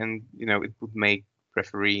LGT and it would make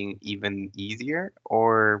refereeing even easier,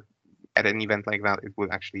 or at an event like that it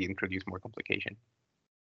would actually introduce more complication?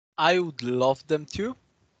 I would love them to,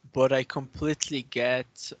 but I completely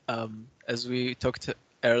get, as we talked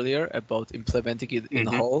earlier about implementing it in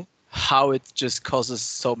whole, how it just causes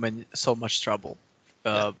so much trouble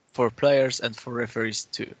for players and for referees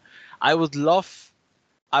too. What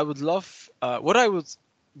I would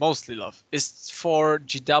mostly love is for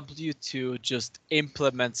GW to just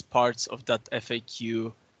implement parts of that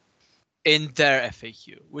FAQ in their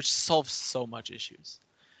FAQ, which solves so much issues.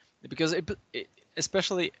 Because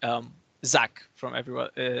especially Zach from everyone,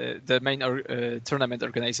 the main tournament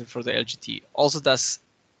organizer for the LGT, also does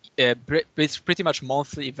pretty much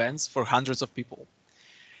monthly events for hundreds of people.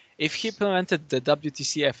 If he implemented the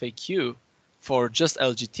WTC FAQ for just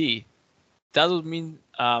LGT, that would mean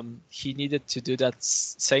he needed to do that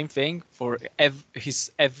same thing for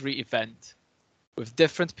his every event with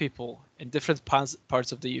different people in different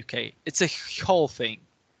parts of the UK. It's a whole thing.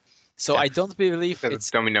 So I don't believe it's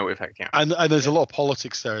a domino effect, yeah. And there's a lot of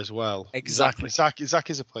politics there as well. Exactly. Zach is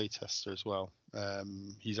a playtester as well.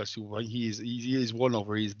 He's actually he is one of,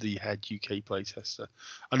 or he's the head UK playtester,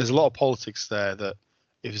 and there's a lot of politics there. That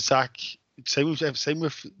if Zach, same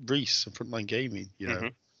with Reese and Frontline Gaming,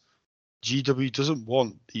 GW doesn't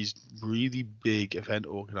want these really big event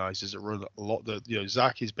organizers that run a lot. That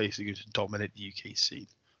Zach is basically going to dominate the UK scene,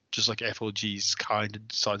 just like FLG's kind of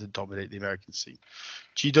decided to dominate the American scene.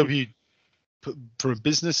 GW, from a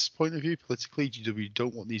business point of view, politically, GW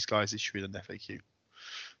don't want these guys issuing an FAQ,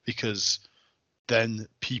 because then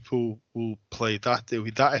people will play that. There will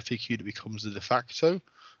be that FAQ that becomes the de facto,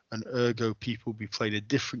 and ergo people will be playing a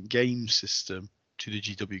different game system to the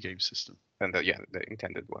GW game system. And the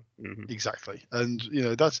intended one. Exactly, and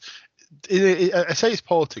that's. I say it's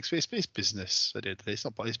politics, but it's business. It's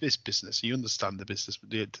not. It's business. You understand the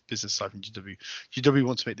business side from GW. GW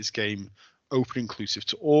wants to make this game open, inclusive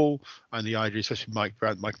to all, and the idea, especially Mike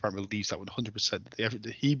Brandt believes that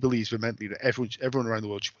 100%. He believes vehemently that everyone around the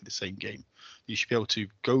world should play the same game. You should be able to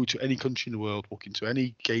go to any country in the world, walk into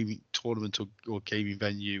any gaming tournament or gaming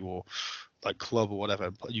venue or like club or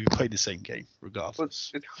whatever, you play the same game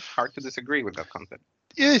regardless. It's hard to disagree with that concept.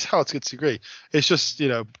 Yeah, it's hard to disagree. It's just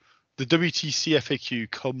the WTC FAQ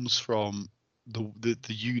comes from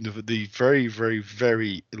the very, very,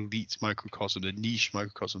 very elite microcosm, the niche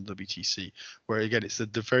microcosm of WTC, where again it's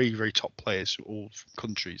the very, very top players from all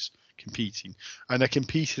countries competing, and they're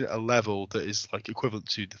competing at a level that is like equivalent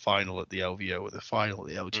to the final at the LVO or the final at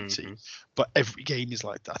the LGT. But every game is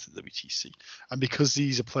like that at WTC, and because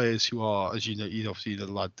these are players who are, as obviously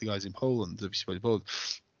the guys in Poland, WTC Poland,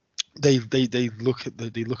 they look at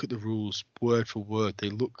the rules word for word. They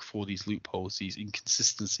look for these loopholes, these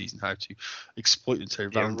inconsistencies, and how to exploit them to their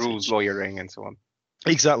advantage. Rules lawyering and so on.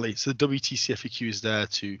 Exactly. So the WTC FAQ is there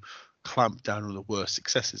to clamp down on the worst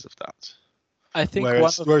successes of that. I think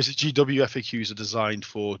whereas the GW FAQs are designed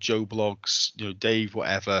for Joe Blogs, Dave,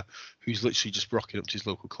 whatever, who's literally just rocking up to his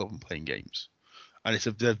local club and playing games, and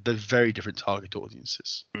they're very different target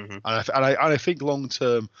audiences. And I think long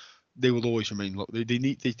term they will always remain.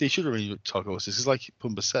 They should remain target audiences. Because like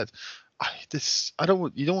Pumba said,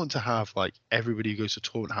 you don't want to have like everybody who goes to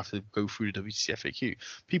tournament have to go through the WTC FAQ.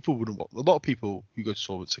 People wouldn't want. A lot of people who go to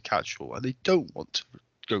tournaments are casual and they don't want to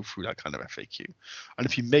go through that kind of FAQ. And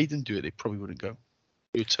if you made them do it, they probably wouldn't go.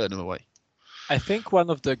 You would turn them away. I think one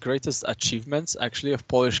of the greatest achievements actually of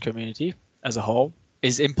Polish community as a whole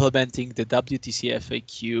is implementing the WTC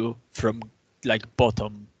FAQ from like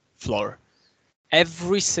bottom floor.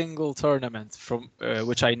 Every single tournament from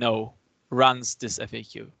which I know runs this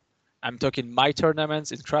FAQ. I'm talking my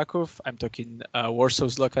tournaments in Krakow. I'm talking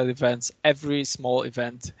Warsaw's local events. Every small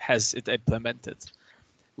event has it implemented,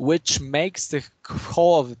 which makes the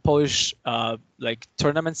whole of the Polish like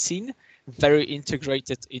tournament scene very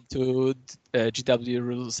integrated into GW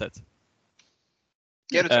rule set.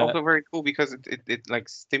 Yeah, it's also very cool because it like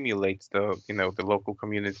stimulates the the local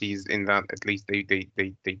communities in that at least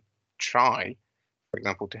they try, for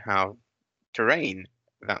example, to have terrain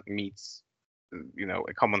that meets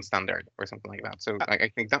a common standard or something like that. So I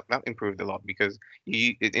think that improved a lot, because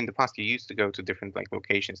in the past you used to go to different like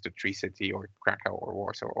locations, to Tree City or Krakow or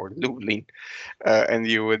Warsaw or Lublin, and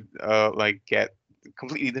you would like get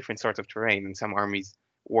completely different sorts of terrain, and some armies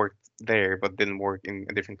worked there but didn't work in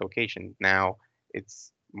a different location. Now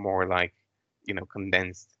it's more like,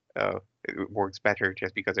 condensed. It works better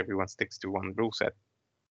just because everyone sticks to one rule set.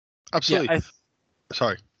 Absolutely. Yeah,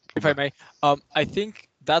 Sorry. if I may, I think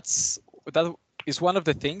that is one of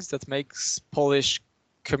the things that makes Polish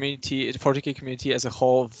community, the 40k community as a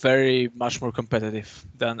whole, very much more competitive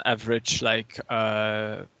than average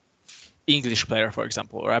English player, for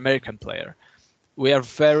example, or American player. We are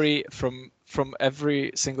very from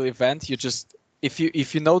every single event. You just if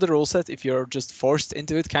you know the rule set, if you're just forced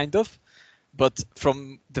into it, kind of. But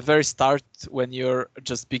from the very start, when you're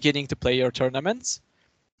just beginning to play your tournaments,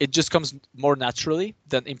 it just comes more naturally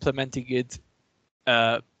than implementing it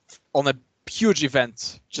on a huge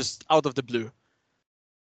event just out of the blue.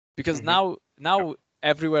 Because now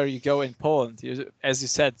everywhere you go in Poland, as you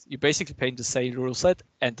said, you basically play the same rule set,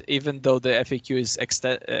 and even though the FAQ is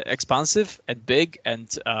expansive and big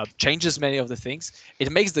and changes many of the things,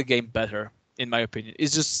 it makes the game better, in my opinion. It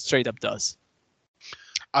just straight up does.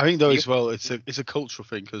 I think though as well, it's a cultural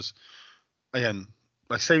thing because, again,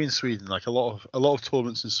 like say in Sweden, like a lot of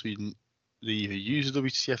tournaments in Sweden, they either use the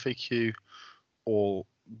WTC FAQ or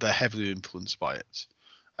they're heavily influenced by it.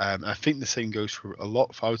 I think the same goes for a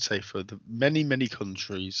lot. I would say for the many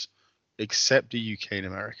countries, except the UK and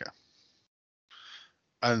America.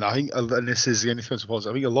 And I think, and this is the only thing I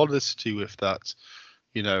think a lot of this is to do with that.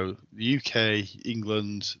 The UK,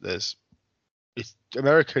 England, it's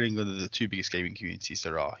America and England are the two biggest gaming communities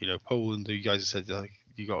there are. Poland, you guys have said like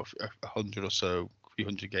you got 100 or so,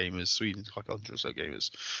 300 gamers. Sweden's like 100 or so gamers.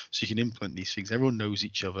 So you can implement these things. Everyone knows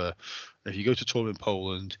each other. And if you go to a tournament in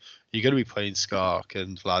Poland, you're going to be playing Skark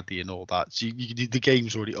and Vladi and all that. So the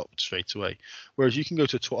game's already up straight away. Whereas you can go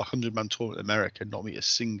to a 100-man tournament in America and not meet a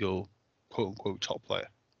single quote-unquote top player.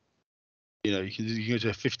 You can go to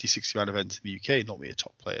a 50, 60-man event in the UK and not be a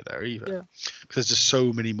top player there either. Yeah. Because there's just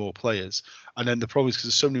so many more players. And then the problem is because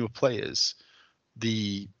there's so many more players,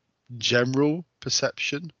 the general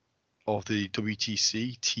perception of the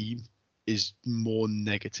WTC team is more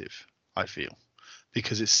negative, I feel.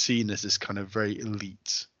 Because it's seen as this kind of very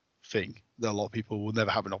elite thing that a lot of people will never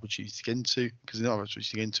have an opportunity to get into because they don't have an opportunity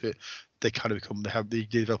to get into it. They kind of they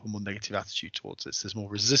develop a more negative attitude towards it. So there's more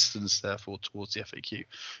resistance, therefore, towards the FAQ.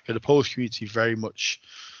 The Polish community very much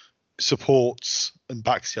supports and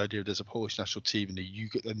backs the idea that there's a Polish national team, and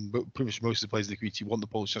and pretty much most of the players in the community want the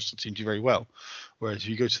Polish national team to do very well. Whereas if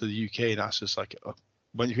you go to the UK and ask just like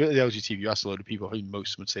when you go to the LG team, you ask a load of people, I think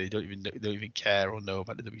most of them would say they don't even care or know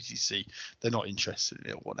about the WTC. They're not interested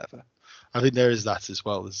in it or whatever. I think there is that as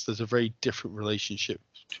well. There's a very different relationship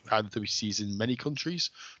to how the WTC is in many countries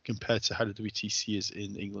compared to how the WTC is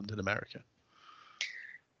in England and America.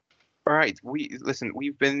 All right,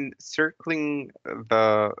 we've been circling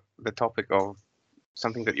the topic of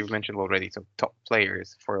something that you've mentioned already, so top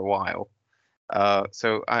players, for a while.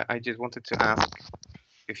 So I just wanted to ask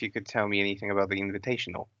if you could tell me anything about the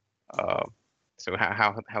Invitational. So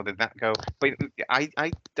how did that go? But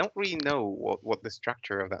I don't really know what the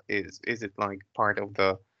structure of that is. Is it like part of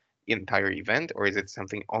the entire event, or is it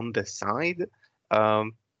something on the side? How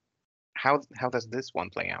does this one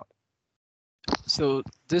play out? So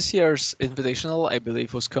this year's Invitational, I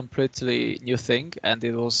believe, was completely new thing, and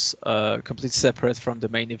it was completely separate from the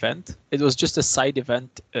main event. It was just a side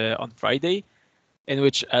event on Friday, in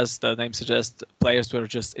which, as the name suggests, players were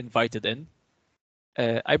just invited in.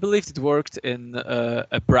 I believe it worked in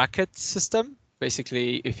a bracket system.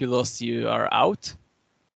 Basically, if you lost, you are out.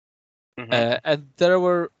 Mhm. And there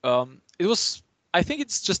were, it was, I think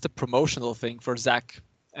it's just a promotional thing for Zach.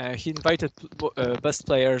 He invited best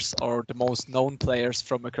players or the most known players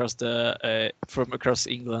from across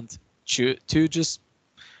England to just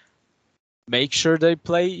make sure they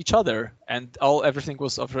play each other, and everything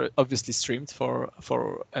was obviously streamed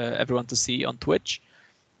for everyone to see on Twitch.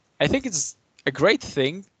 I think it's a great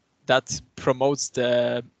thing that promotes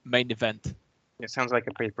the main event. It sounds like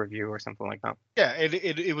a pay-per-view or something like that. Yeah,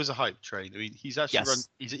 it was a hype train. I mean, he's actually Yes.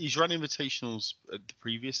 he's run invitationals at the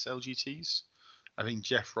previous LGTs. I think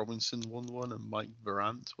Jeff Robinson won one and Mike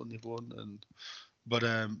Varant won the other one,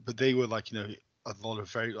 but they were like a lot of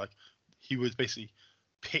very he would basically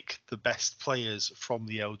pick the best players from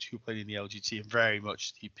the LG who played in the LGT, and very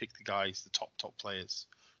much he picked the top players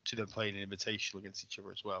to then play an invitational against each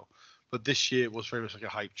other as well. But this year it was very much like a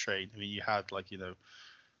hype train. I mean, you had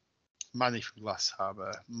Manny from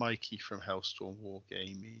Glasshammer, Mikey from Hellstorm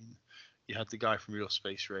Wargaming. You had the guy from Real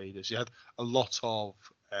Space Raiders. You had a lot of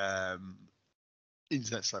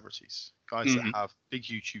internet celebrities, guys that have big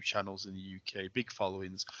YouTube channels in the UK, big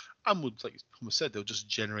followings, and would, like Thomas said, they'll just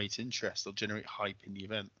generate interest. They'll generate hype in the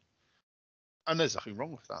event. And there's nothing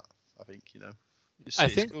wrong with that. I think I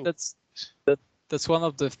think cool. that's one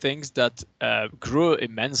of the things that grew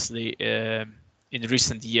immensely in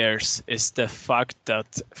recent years is the fact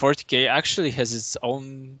that 40k actually has its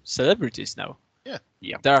own celebrities now.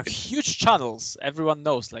 Yeah. There are huge channels everyone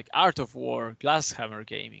knows, like Art of War, Glasshammer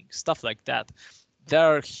Gaming, stuff like that. There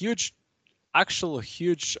are huge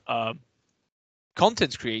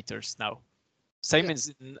content creators now. Same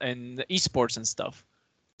in esports and stuff.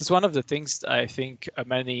 It's one of the things I think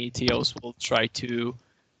many TOs will try to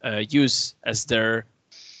use as their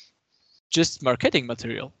just marketing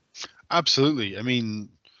material. Absolutely. I mean,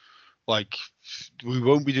 like, we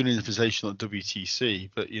won't be doing an invitational at WTC,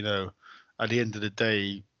 but at the end of the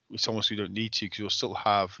day, it's almost we don't need to, because you'll still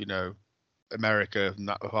have America from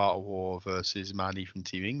that Art of War versus Manny from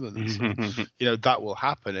Team England. And so, that will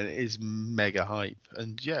happen, and it is mega hype.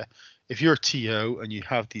 And yeah, if you're a TO and you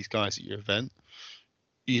have these guys at your event,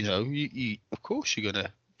 you of course you're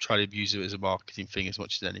gonna try to use it as a marketing thing as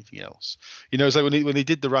much as anything else. It's like when they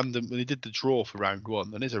did the draw for round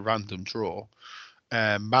one, and it's a random draw.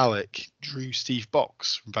 Malik drew Steve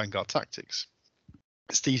Box from Vanguard Tactics.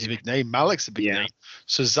 Steve's a big name. Malik's a big name.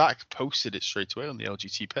 So Zach posted it straight away on the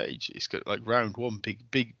LGT page. It's got like round one,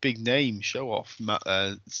 big name show off.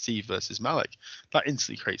 Steve versus Malik. That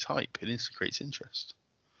instantly creates hype. It instantly creates interest.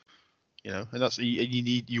 And that's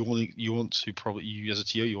you want to probably, you as a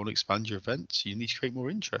TO, you want to expand your events. You need to create more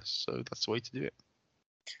interest. So that's the way to do it.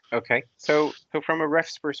 Okay, so from a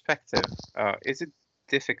ref's perspective, is it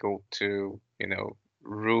difficult to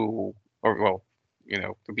rule, or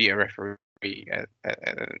to be a referee at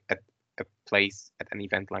a place, at an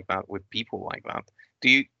event like that, with people like that? Do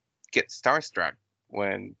you get starstruck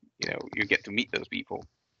when you get to meet those people?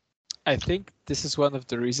 I think this is one of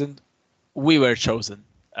the reasons we were chosen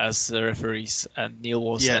as the referees, and Neil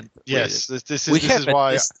was. This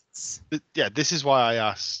is why I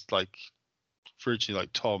asked originally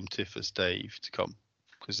Tom, Tiffus, Dave to come,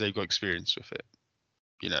 because they've got experience with it,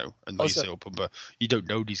 and these are open, but you don't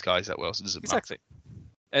know these guys that well, so it doesn't matter.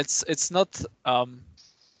 It's not.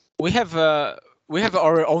 We have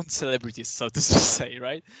our own celebrities, so to say,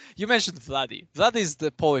 right? You mentioned Vladi. Vladi is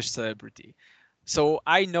the Polish celebrity, so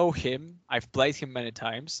I know him. I've played him many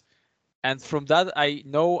times, and from that I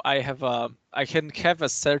know I can have a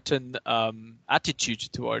certain attitude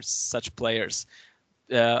towards such players.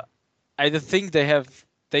 I don't think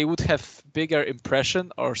they would have bigger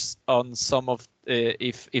impression on some of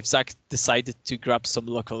if Zach decided to grab some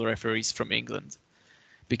local referees from England,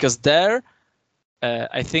 because there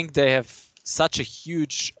I think they have such a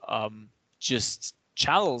huge just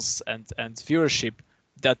channels and viewership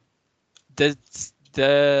that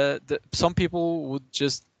some people would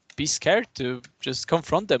just be scared to just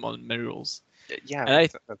confront them on many rules. Yeah,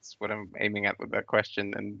 that's what I'm aiming at with that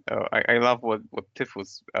question, and I love what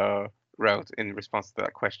Tiffus wrote in response to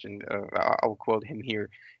that question. I'll quote him here.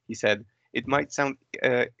 He said, "It might sound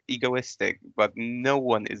egoistic, but no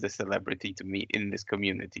one is a celebrity to me in this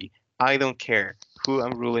community. I don't care who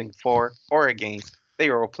I'm ruling for or against. They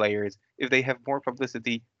are all players. If they have more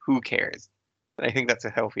publicity, who cares?" And I think that's a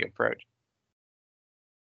healthy approach.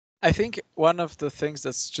 I think one of the things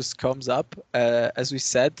that just comes up, as we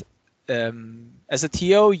said, as a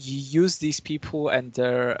TO, you use these people and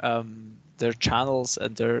their channels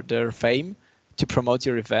and their fame to promote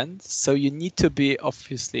your event. So you need to be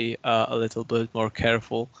obviously a little bit more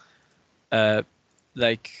careful,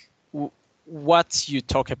 what you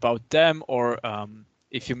talk about them, or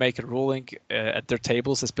if you make a ruling at their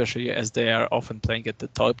tables, especially as they are often playing at the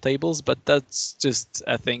top tables. But that's just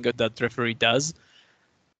a thing that referee does,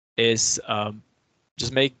 is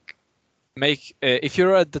just make if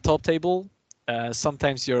you're at the top table,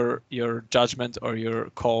 sometimes your judgment or your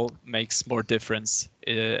call makes more difference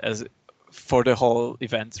as for the whole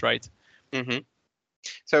event, right? Mm-hmm.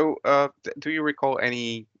 So, do you recall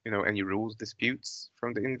any rules disputes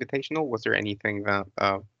from the Invitational? Was there anything that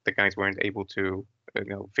the guys weren't able to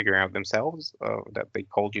figure out themselves, that they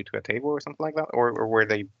called you to a table or something like that, or were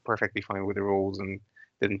they perfectly fine with the rules and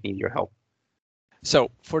didn't need your help?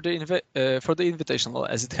 So for the Invitational,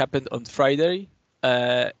 as it happened on Friday,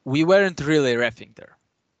 we weren't really reffing there.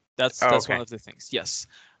 That's okay. one of the things. Yes,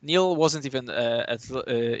 Neil wasn't even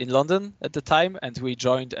in London at the time, and we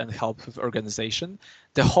joined and helped with organization.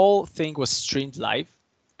 The whole thing was streamed live,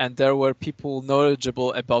 and there were people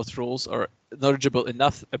knowledgeable about rules, or knowledgeable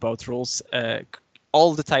enough about rules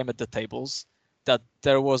all the time at the tables, that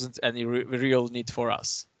there wasn't any real need for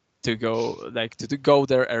us to go to go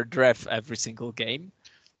there and ref every single game.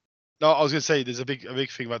 No, I was gonna say there's a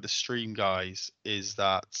big thing about the stream guys is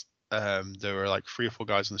that there were 3 or 4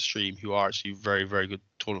 guys on the stream who are actually very, very good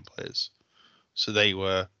tournament players. So they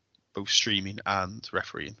were both streaming and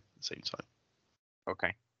refereeing at the same time,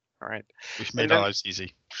 Okay. All right. which And made our then lives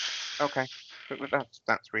easy. okay,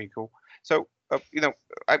 that's really cool. So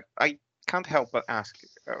I can't help but ask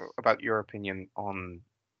about your opinion on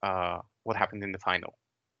what happened in the final.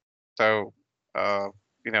 So uh,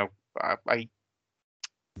 you know I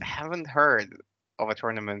haven't heard of a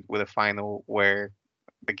tournament with a final where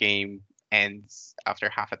the game ends after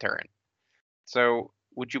half a turn. So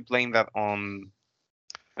would you blame that on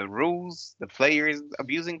the rules, the players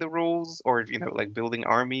abusing the rules, or like building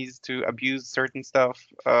armies to abuse certain stuff?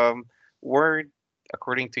 Were,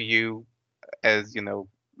 according to you, as the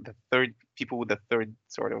third people with the third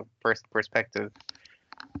sort of perspective,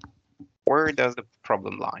 where does the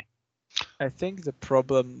problem lie? I think the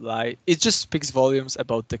problem it just speaks volumes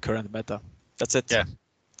about the current meta. That's it. Yeah.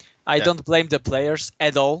 I Yeah. don't blame the players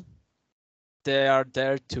at all. They are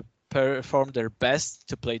there to perform their best,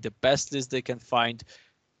 to play the best list they can find,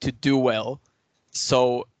 to do well.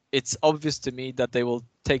 So it's obvious to me that they will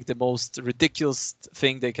take the most ridiculous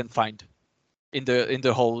thing they can find in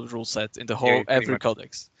the whole rule set, in the Yeah, whole you pretty every much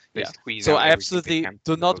codex. they Yeah. squeeze So out I everything they absolutely can do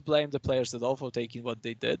from the not book. blame the players at all for taking what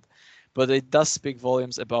they did, but it does speak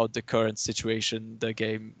volumes about the current situation the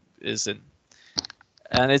game is in,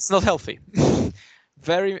 and it's not healthy.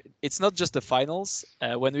 It's not just the finals.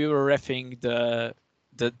 When we were refing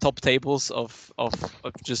the top tables of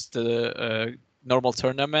just the normal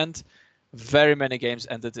tournament, very many games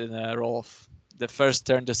ended in a roll off. The first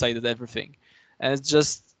turn decided everything, and it's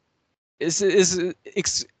just is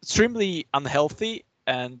extremely unhealthy,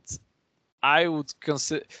 and I would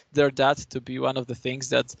consider that to be one of the things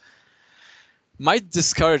that might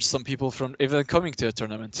discourage some people from even coming to a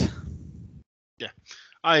tournament. Yeah,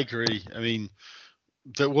 I agree. I mean,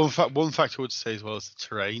 the one factor I would say as well is the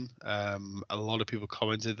terrain. A lot of people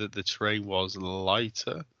commented that the terrain was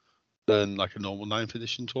lighter than like a normal 9th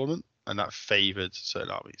edition tournament, and that favoured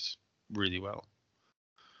certain armies really well.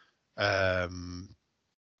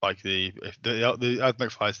 Like the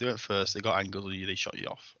Admech Flyers, they went first, they got angles on you, they shot you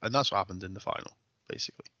off, and that's what happened in the final,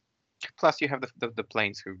 basically. Plus, you have the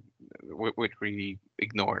planes who would really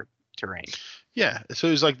ignore terrain. Yeah, so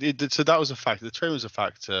it was like so that was a factor. The terrain was a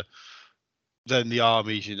factor. Then the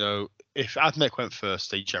armies, if Admech went first,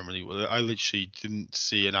 they generally will. I literally didn't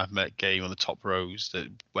see an Admech game on the top rows that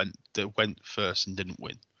went first and didn't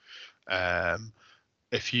win.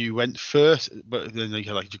 If you went first, but then you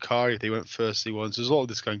had like Jakari, if they went first, they won. So there's a lot of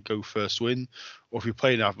this kind of go first win, or if you're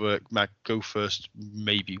playing Admech, go first,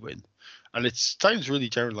 maybe win. And it sounds really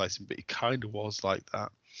generalizing, but it kind of was like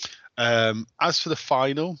that. As for the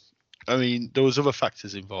final, I mean, there was other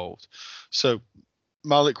factors involved. So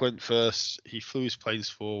Malik went first. He flew his planes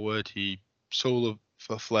forward. He solo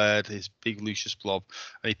flared his big Lucius blob,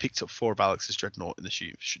 and he picked up 4 of Alex's dreadnoughts in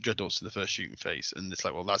the first shooting phase. And it's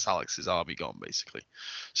like, well, that's Alex's army gone basically.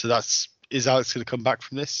 So is Alex going to come back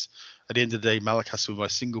from this? At the end of the day, Malik has to win by a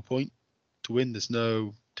single point to win. There's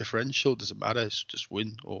no differential. It doesn't matter. It's just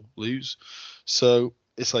win or lose. So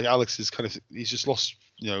it's like Alex is he's just lost,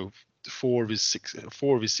 4 of his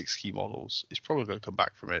 6 key models. He's probably going to come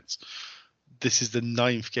back from it. This is the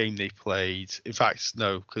 9th game they played. In fact,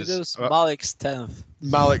 no, because it was Malik's 10th.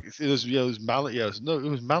 Malik. It was Malik. Yeah, no, it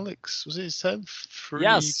was Malik's. Was it his 10th? 3,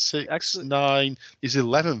 Yes, 6, actually. 9. His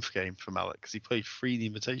 11th game for Malik because he played 3 in the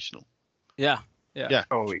Invitational. Yeah.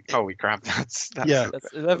 Holy crap! That's Yeah.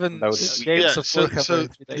 That's 11 loaded. games of Warhammer so in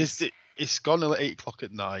 3 days. it's gone at 8 o'clock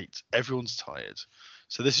at night. Everyone's tired.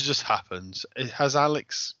 So this has just happened. It has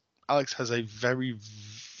Alex has a very,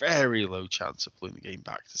 very low chance of pulling the game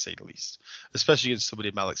back, to say the least, especially against somebody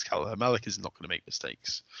of Malik's caliber. Malik is not going to make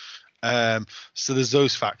mistakes. So there's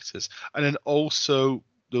those factors, and then also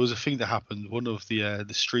there was a thing that happened. One of the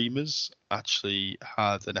streamers actually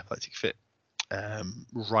had an epileptic fit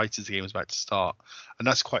right as the game was about to start, and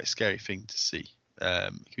that's quite a scary thing to see.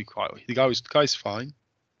 It can be quite. The guy's fine.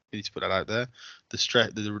 We need to put that out there. The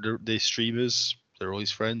streamers, they're all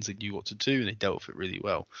his friends. They knew what to do and they dealt with it really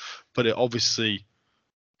well. But it obviously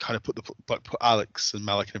kind of put Alex and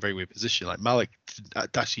Malik in a very weird position. Like Malik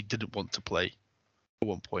actually didn't want to play at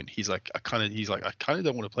one point. He's like, I kind of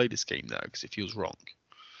don't want to play this game now because it feels wrong.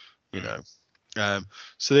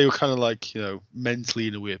 So they were kind of like, mentally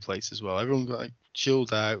in a weird place as well. Everyone got like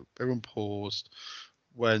chilled out. Everyone paused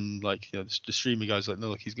when the streamer guys like, no,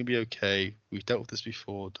 look, he's gonna be okay. We've dealt with this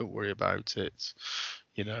before. Don't worry about it.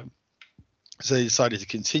 So they decided to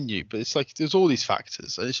continue. But it's like there's all these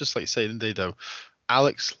factors, and it's just like saying they though.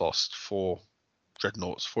 Alex lost 4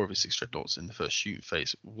 of his 6 dreadnoughts in the first shooting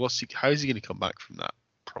phase. How is he going to come back from that?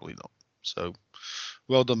 Probably not. So,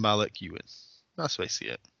 well done, Malik. You win. That's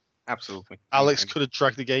basically it. Absolutely. Alex could have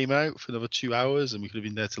dragged the game out for another 2 hours, and we could have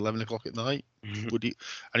been there till 11 o'clock at night. Would he?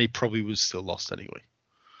 And he probably was still lost anyway.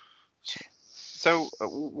 So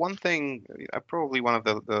one thing, probably one of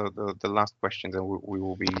the last questions, and we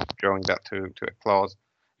will be drawing that to a close,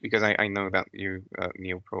 because I know that you,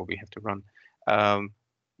 Neil, probably have to run.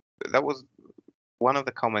 That was one of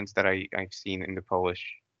the comments that I've seen in the Polish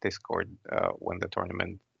Discord when the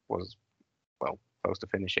tournament was, well, close to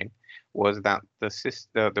finishing, was that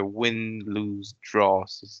the win-lose-draw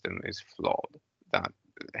system is flawed. That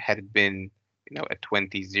had it been, a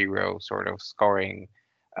 20-0 sort of scoring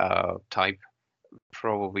type,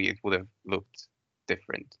 probably it would have looked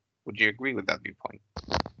different. Would you agree with that viewpoint?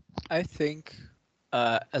 I think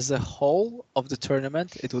as a whole of the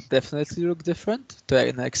tournament, it would definitely look different to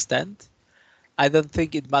an extent. I don't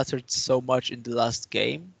think it mattered so much in the last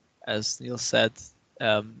game, as Neil said.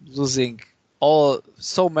 Losing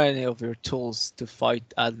so many of your tools to fight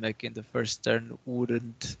Admech in the first turn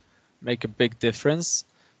wouldn't make a big difference,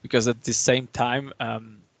 because at the same time,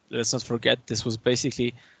 let's not forget, this was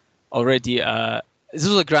basically already this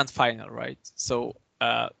was a grand final, right? So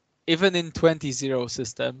even in 20-0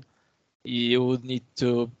 system, you would need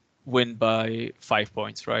to win by 5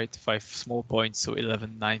 points, right? 5 small points, so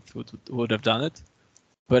 11/9 would have done it.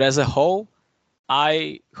 But as a whole,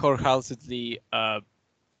 I wholeheartedly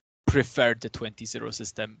prefer the 20-0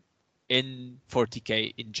 system in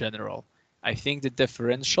 40k in general. I think the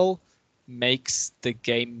differential makes the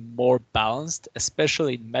game more balanced,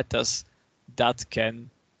 especially in metas that can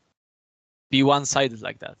be one-sided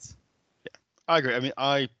like that. Yeah, I agree. I mean,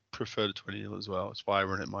 I prefer the 20-0 as well. It's why I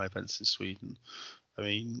run at my events in Sweden. I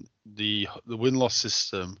mean, the win-loss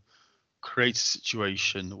system creates a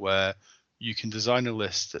situation where you can design a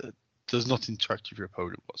list that does not interact with your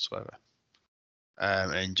opponent whatsoever.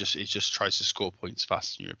 And it just tries to score points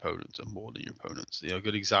faster than your opponent and more than your opponents. A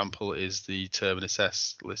good example is the Terminus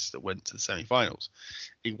S list that went to the semi-finals.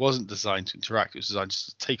 It wasn't designed to interact. It was designed just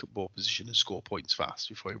to take up ball position and score points fast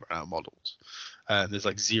before you ran out of models. There's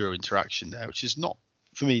like zero interaction there, which is not,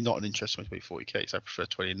 for me, not an interesting way to play 40k. So I prefer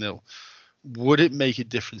 20-0. Would it make a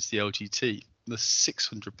difference to the LGT? There's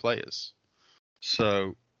 600 players.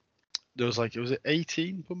 So there was it was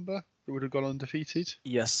 18 Pumba that would have gone undefeated?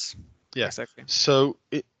 Yes. Yeah, exactly. So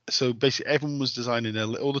basically, everyone was designing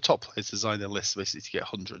all the top players designed their lists basically to get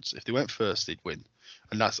hundreds. If they went first, they'd win,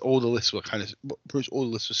 and that's all the lists were pretty much all the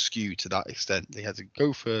lists were skewed to that extent. They had to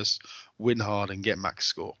go first, win hard, and get max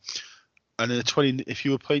score. And in a 20, if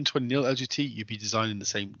you were playing 20-0 LGT, you'd be designing the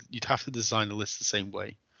same. You'd have to design the list the same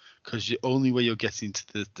way, because the only way you're getting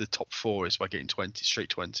to the top 4 is by getting straight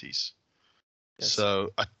 20s. Yes.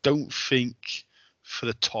 So I don't think for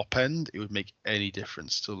the top end it would make any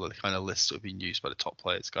difference to the kind of lists that have been used by the top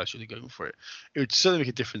players. Guys really going for it. It would certainly make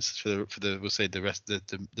a difference for the we'll say the rest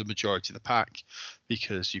the majority of the pack,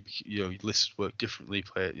 because you lists work differently,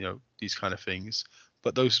 these kind of things.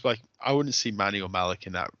 But those, I wouldn't see Manny or Malik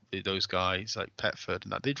in that. Those guys like Petford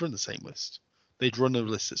and that, they'd run the same list. They'd run a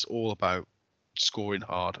list that's all about scoring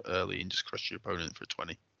hard early and just crush your opponent for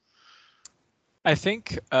 20. I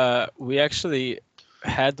think we actually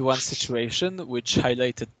had one situation which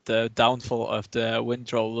highlighted the downfall of the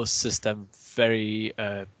win-draw-lose system very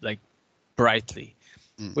brightly.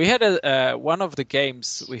 We had one of the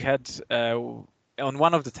games we had on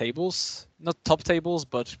one of the tables, not top tables,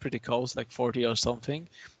 but pretty close, like 40 or something.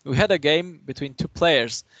 We had a game between 2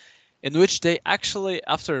 players in which they actually,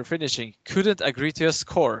 after finishing, couldn't agree to a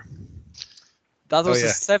score. That was a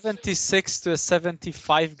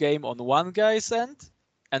 76-75 game on one guy's end,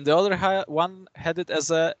 and the other one had it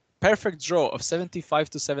as a perfect draw of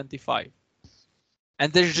 75-75.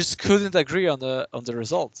 And they just couldn't agree on the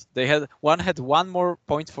result. They had one more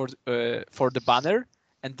point for the banner,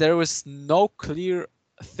 and there was no clear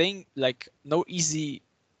thing, no easy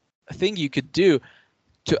thing you could do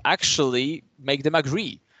to actually make them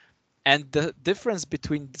agree. And the difference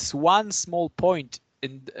between this one small point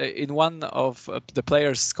in one of the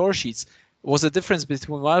players' score sheets was the difference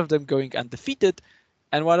between one of them going undefeated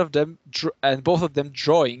and both of them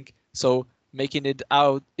drawing, so making it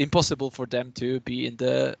out impossible for them to be in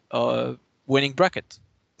the winning bracket.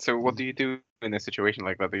 So what do you do in a situation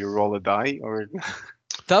like that? Do you roll a die, or?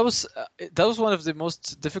 That was one of the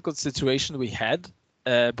most difficult situations we had.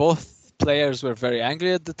 Both players were very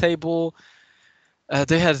angry at the table.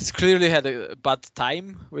 They had clearly had a bad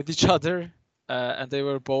time with each other, and they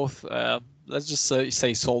were both, let's just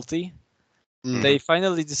say salty. Mm-hmm. They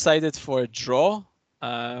finally decided for a draw,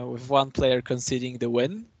 with one player conceding the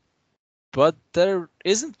win. But there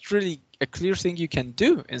isn't really a clear thing you can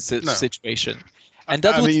do in such situation. And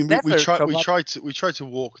that we tried to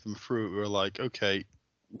walk them through it. We were like, okay,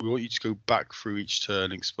 we want you to go back through each turn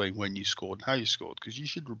and explain when you scored and how you scored, because you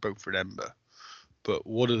should vote for an Ember, but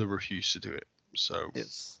one of them refused to do it. So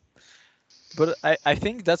Yes. But I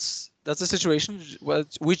think that's a situation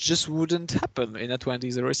which just wouldn't happen in a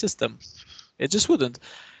 20-0 system. It just wouldn't.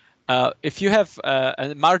 If you have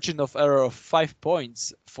a margin of error of 5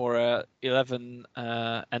 points for a 11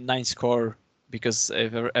 and 9 score, because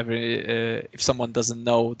if someone doesn't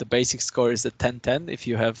know, the basic score is a 10-10. If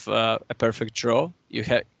you have a perfect draw, you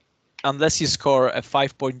have, unless you score a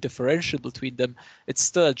 5-point differential between them, it's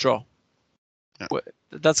still a draw. Yeah.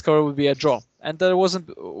 That score would be a draw, and there wasn't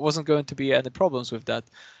going to be any problems with that.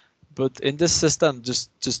 But in this system, just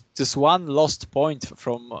this one lost point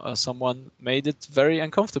from someone made it very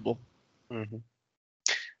uncomfortable. Mm-hmm.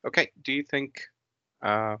 Okay, do you think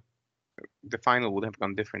the final would have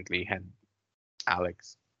gone differently had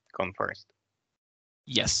Alex gone first?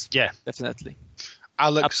 Yes. Yeah. Definitely.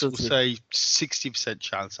 Alex Absolutely. will say 60%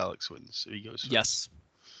 chance Alex wins, so he goes first. Yes.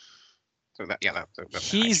 So that's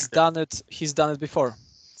He's done it. He's done it before,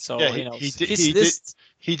 so Yeah, he knows.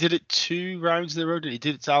 he did it 2 rounds in a row. He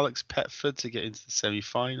did it to Alex Petford to get into the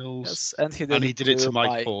semi-finals. Yes, and he did it to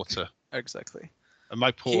Mike Porter. Exactly. And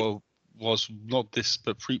Mike Porter was not this,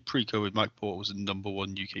 but pre-COVID, Mike Porter was the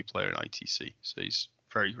 #1 UK player in ITC, so he's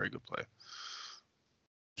very, very good player.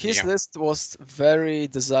 His list was very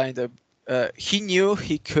designed. He knew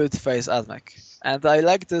he could face Admech, and I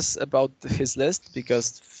like this about his list,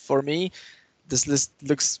 because for me, this list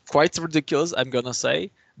looks quite ridiculous, I'm gonna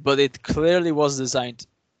say, but it clearly was designed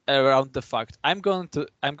around the fact I'm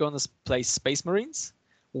gonna play Space Marines.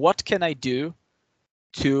 What can I do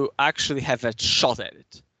to actually have a shot at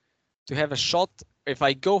it? To have a shot, if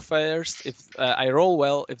I go first, if I roll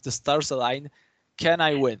well, if the stars align, can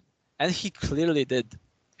I win? And he clearly did.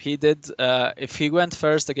 He did. If he went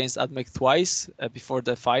first against Admech twice before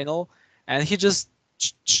the final, and he just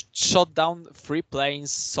shot down 3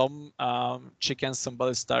 planes, some chickens, some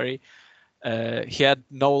Ballistari. He had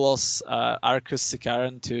no loss Arcus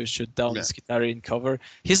Sicaran to shoot down the Skitari in cover.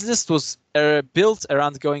 His list was built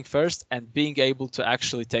around going first and being able to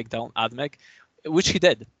actually take down Admech, which he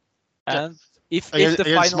did. And if the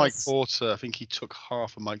finals, Mike Porter, I think he took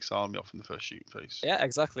half of Mike's army off in the first shooting phase. Yeah,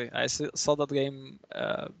 exactly. I saw that game,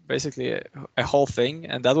 basically a whole thing,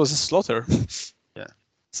 and that was a slaughter. Yeah.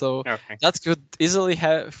 So that could easily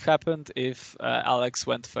have happened if Alex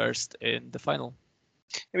went first in the final.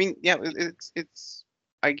 I mean, yeah, it's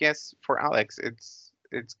I guess for Alex,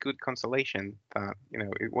 it's good consolation that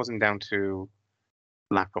it wasn't down to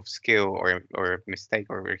lack of skill or a mistake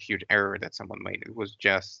or a huge error that someone made. It was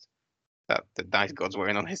just that the dice gods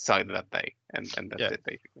weren't on his side that day, and that's it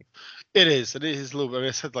basically. It is a little bit. I mean,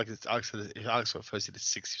 I said, like Alex said, if Alex got first, he had a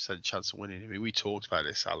 60% chance of winning. I mean, we talked about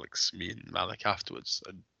this, Alex, me and Malik afterwards,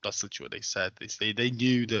 and that's literally what they said. They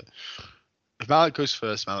knew that if Malik goes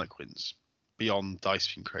first, Malik wins. Beyond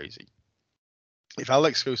dice being crazy. If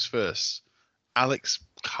Alex goes first, Alex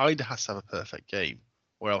kind of has to have a perfect game,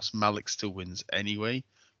 or else Malik still wins anyway,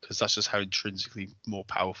 because that's just how intrinsically more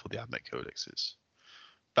powerful the Admech Codex is.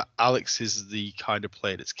 But Alex is the kind of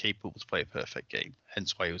player that's capable to play a perfect game,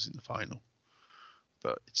 hence why he was in the final.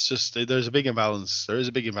 But it's just, there's a big imbalance. There is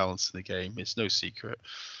a big imbalance in the game. It's no secret.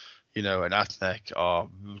 And Admech are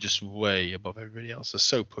just way above everybody else. They're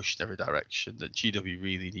so pushed in every direction that GW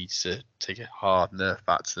really needs to take a hard nerf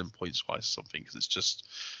back to them points-wise or something, because it's just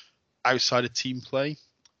outside of team play,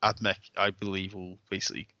 Admech, I believe, will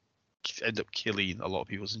basically end up killing a lot of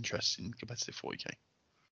people's interest in competitive 40k.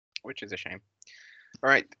 Which is a shame. All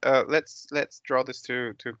right, let's draw this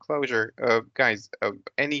to closure. Guys,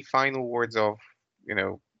 any final words of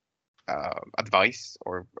advice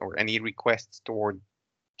or any requests toward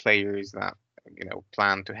players that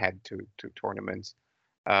plan to head to tournaments?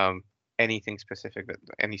 Any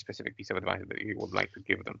specific piece of advice that you would like to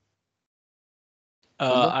give them?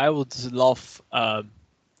 I would love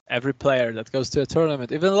every player that goes to a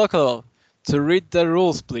tournament, even local, to read the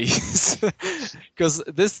rules, please, because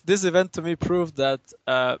this event to me proved that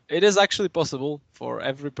it is actually possible for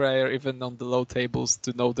every player, even on the low tables,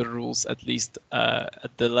 to know the rules at least at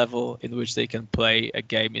the level in which they can play a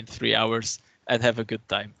game in 3 hours and have a good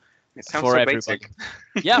time. It sounds for so everybody. basic.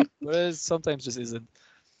 Yeah, but it sometimes just isn't.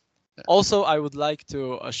 Also, I would like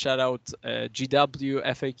to shout out GW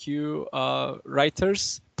FAQ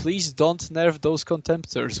writers. Please don't nerf those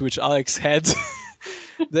contemptors, which Alex had.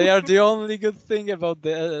 They are the only good thing about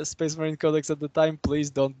the Space Marine Codex at the time.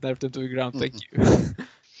 Please don't nerf them to the ground. Thank you.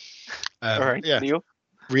 All right, Neil?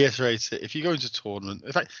 Reiterate it. If you go into a tournament,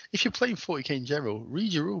 in fact, if you're playing 40k in general,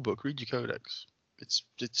 read your rulebook, read your codex.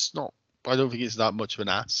 It's not. I don't think it's that much of an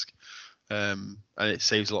ask, and it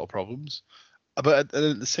saves a lot of problems. But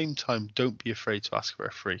at the same time, don't be afraid to ask a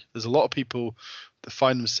referee. There's a lot of people that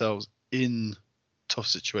find themselves in tough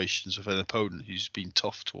situations with an opponent who's been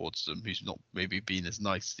tough towards them, who's not maybe being as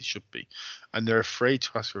nice as they should be, and they're afraid to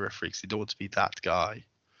ask a referee because they don't want to be that guy.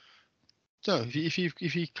 No, if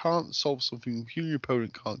you can't solve something, if you and your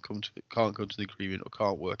opponent can't come to an agreement or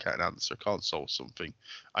can't work out an answer, can't solve something,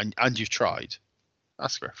 and you've tried,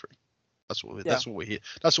 ask a referee. That's what we're here.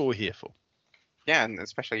 That's what we're here for. Yeah, and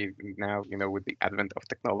especially now, with the advent of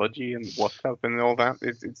technology and WhatsApp and all that,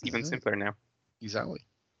 it's even simpler now. Exactly.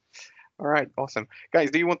 All right, awesome, guys.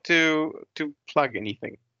 Do you want to plug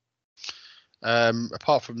anything?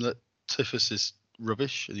 Apart from that, Tiffus is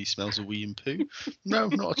rubbish and he smells of wee and poo. No,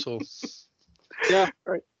 not at all. Yeah,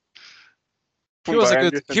 right. He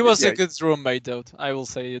was a good roommate, though. I will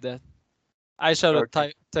say that. I shout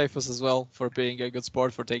out Typhus as well for being a good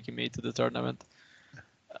sport, for taking me to the tournament,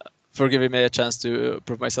 for giving me a chance to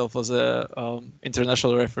prove myself as a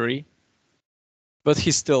international referee. But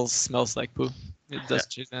he still smells like poo. It doesn't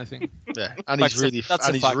change anything. Yeah, and he's really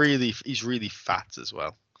fat as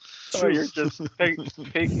well. Oh, you're just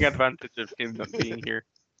taking advantage of him not being here.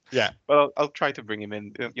 Yeah, but I'll try to bring him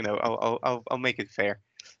in. I'll make it fair,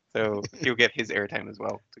 so he'll get his airtime as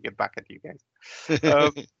well to get back at you guys.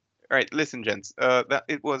 All right, listen, gents. That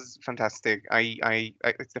it was fantastic.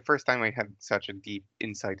 It's the first time I had such a deep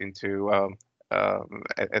insight into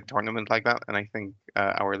a tournament like that, and I think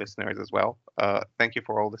our listeners as well. Thank you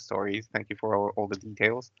for all the stories. Thank you for all the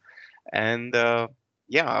details, and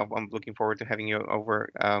yeah, I'm looking forward to having you over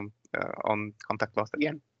on Contact Lost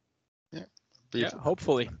again. Yeah,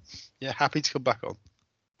 hopefully. Yeah, happy to come back on.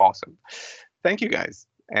 Awesome. Thank you, guys.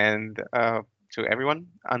 And to everyone,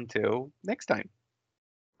 until next time.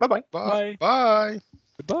 Bye-bye. Bye. Bye.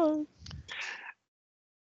 Goodbye.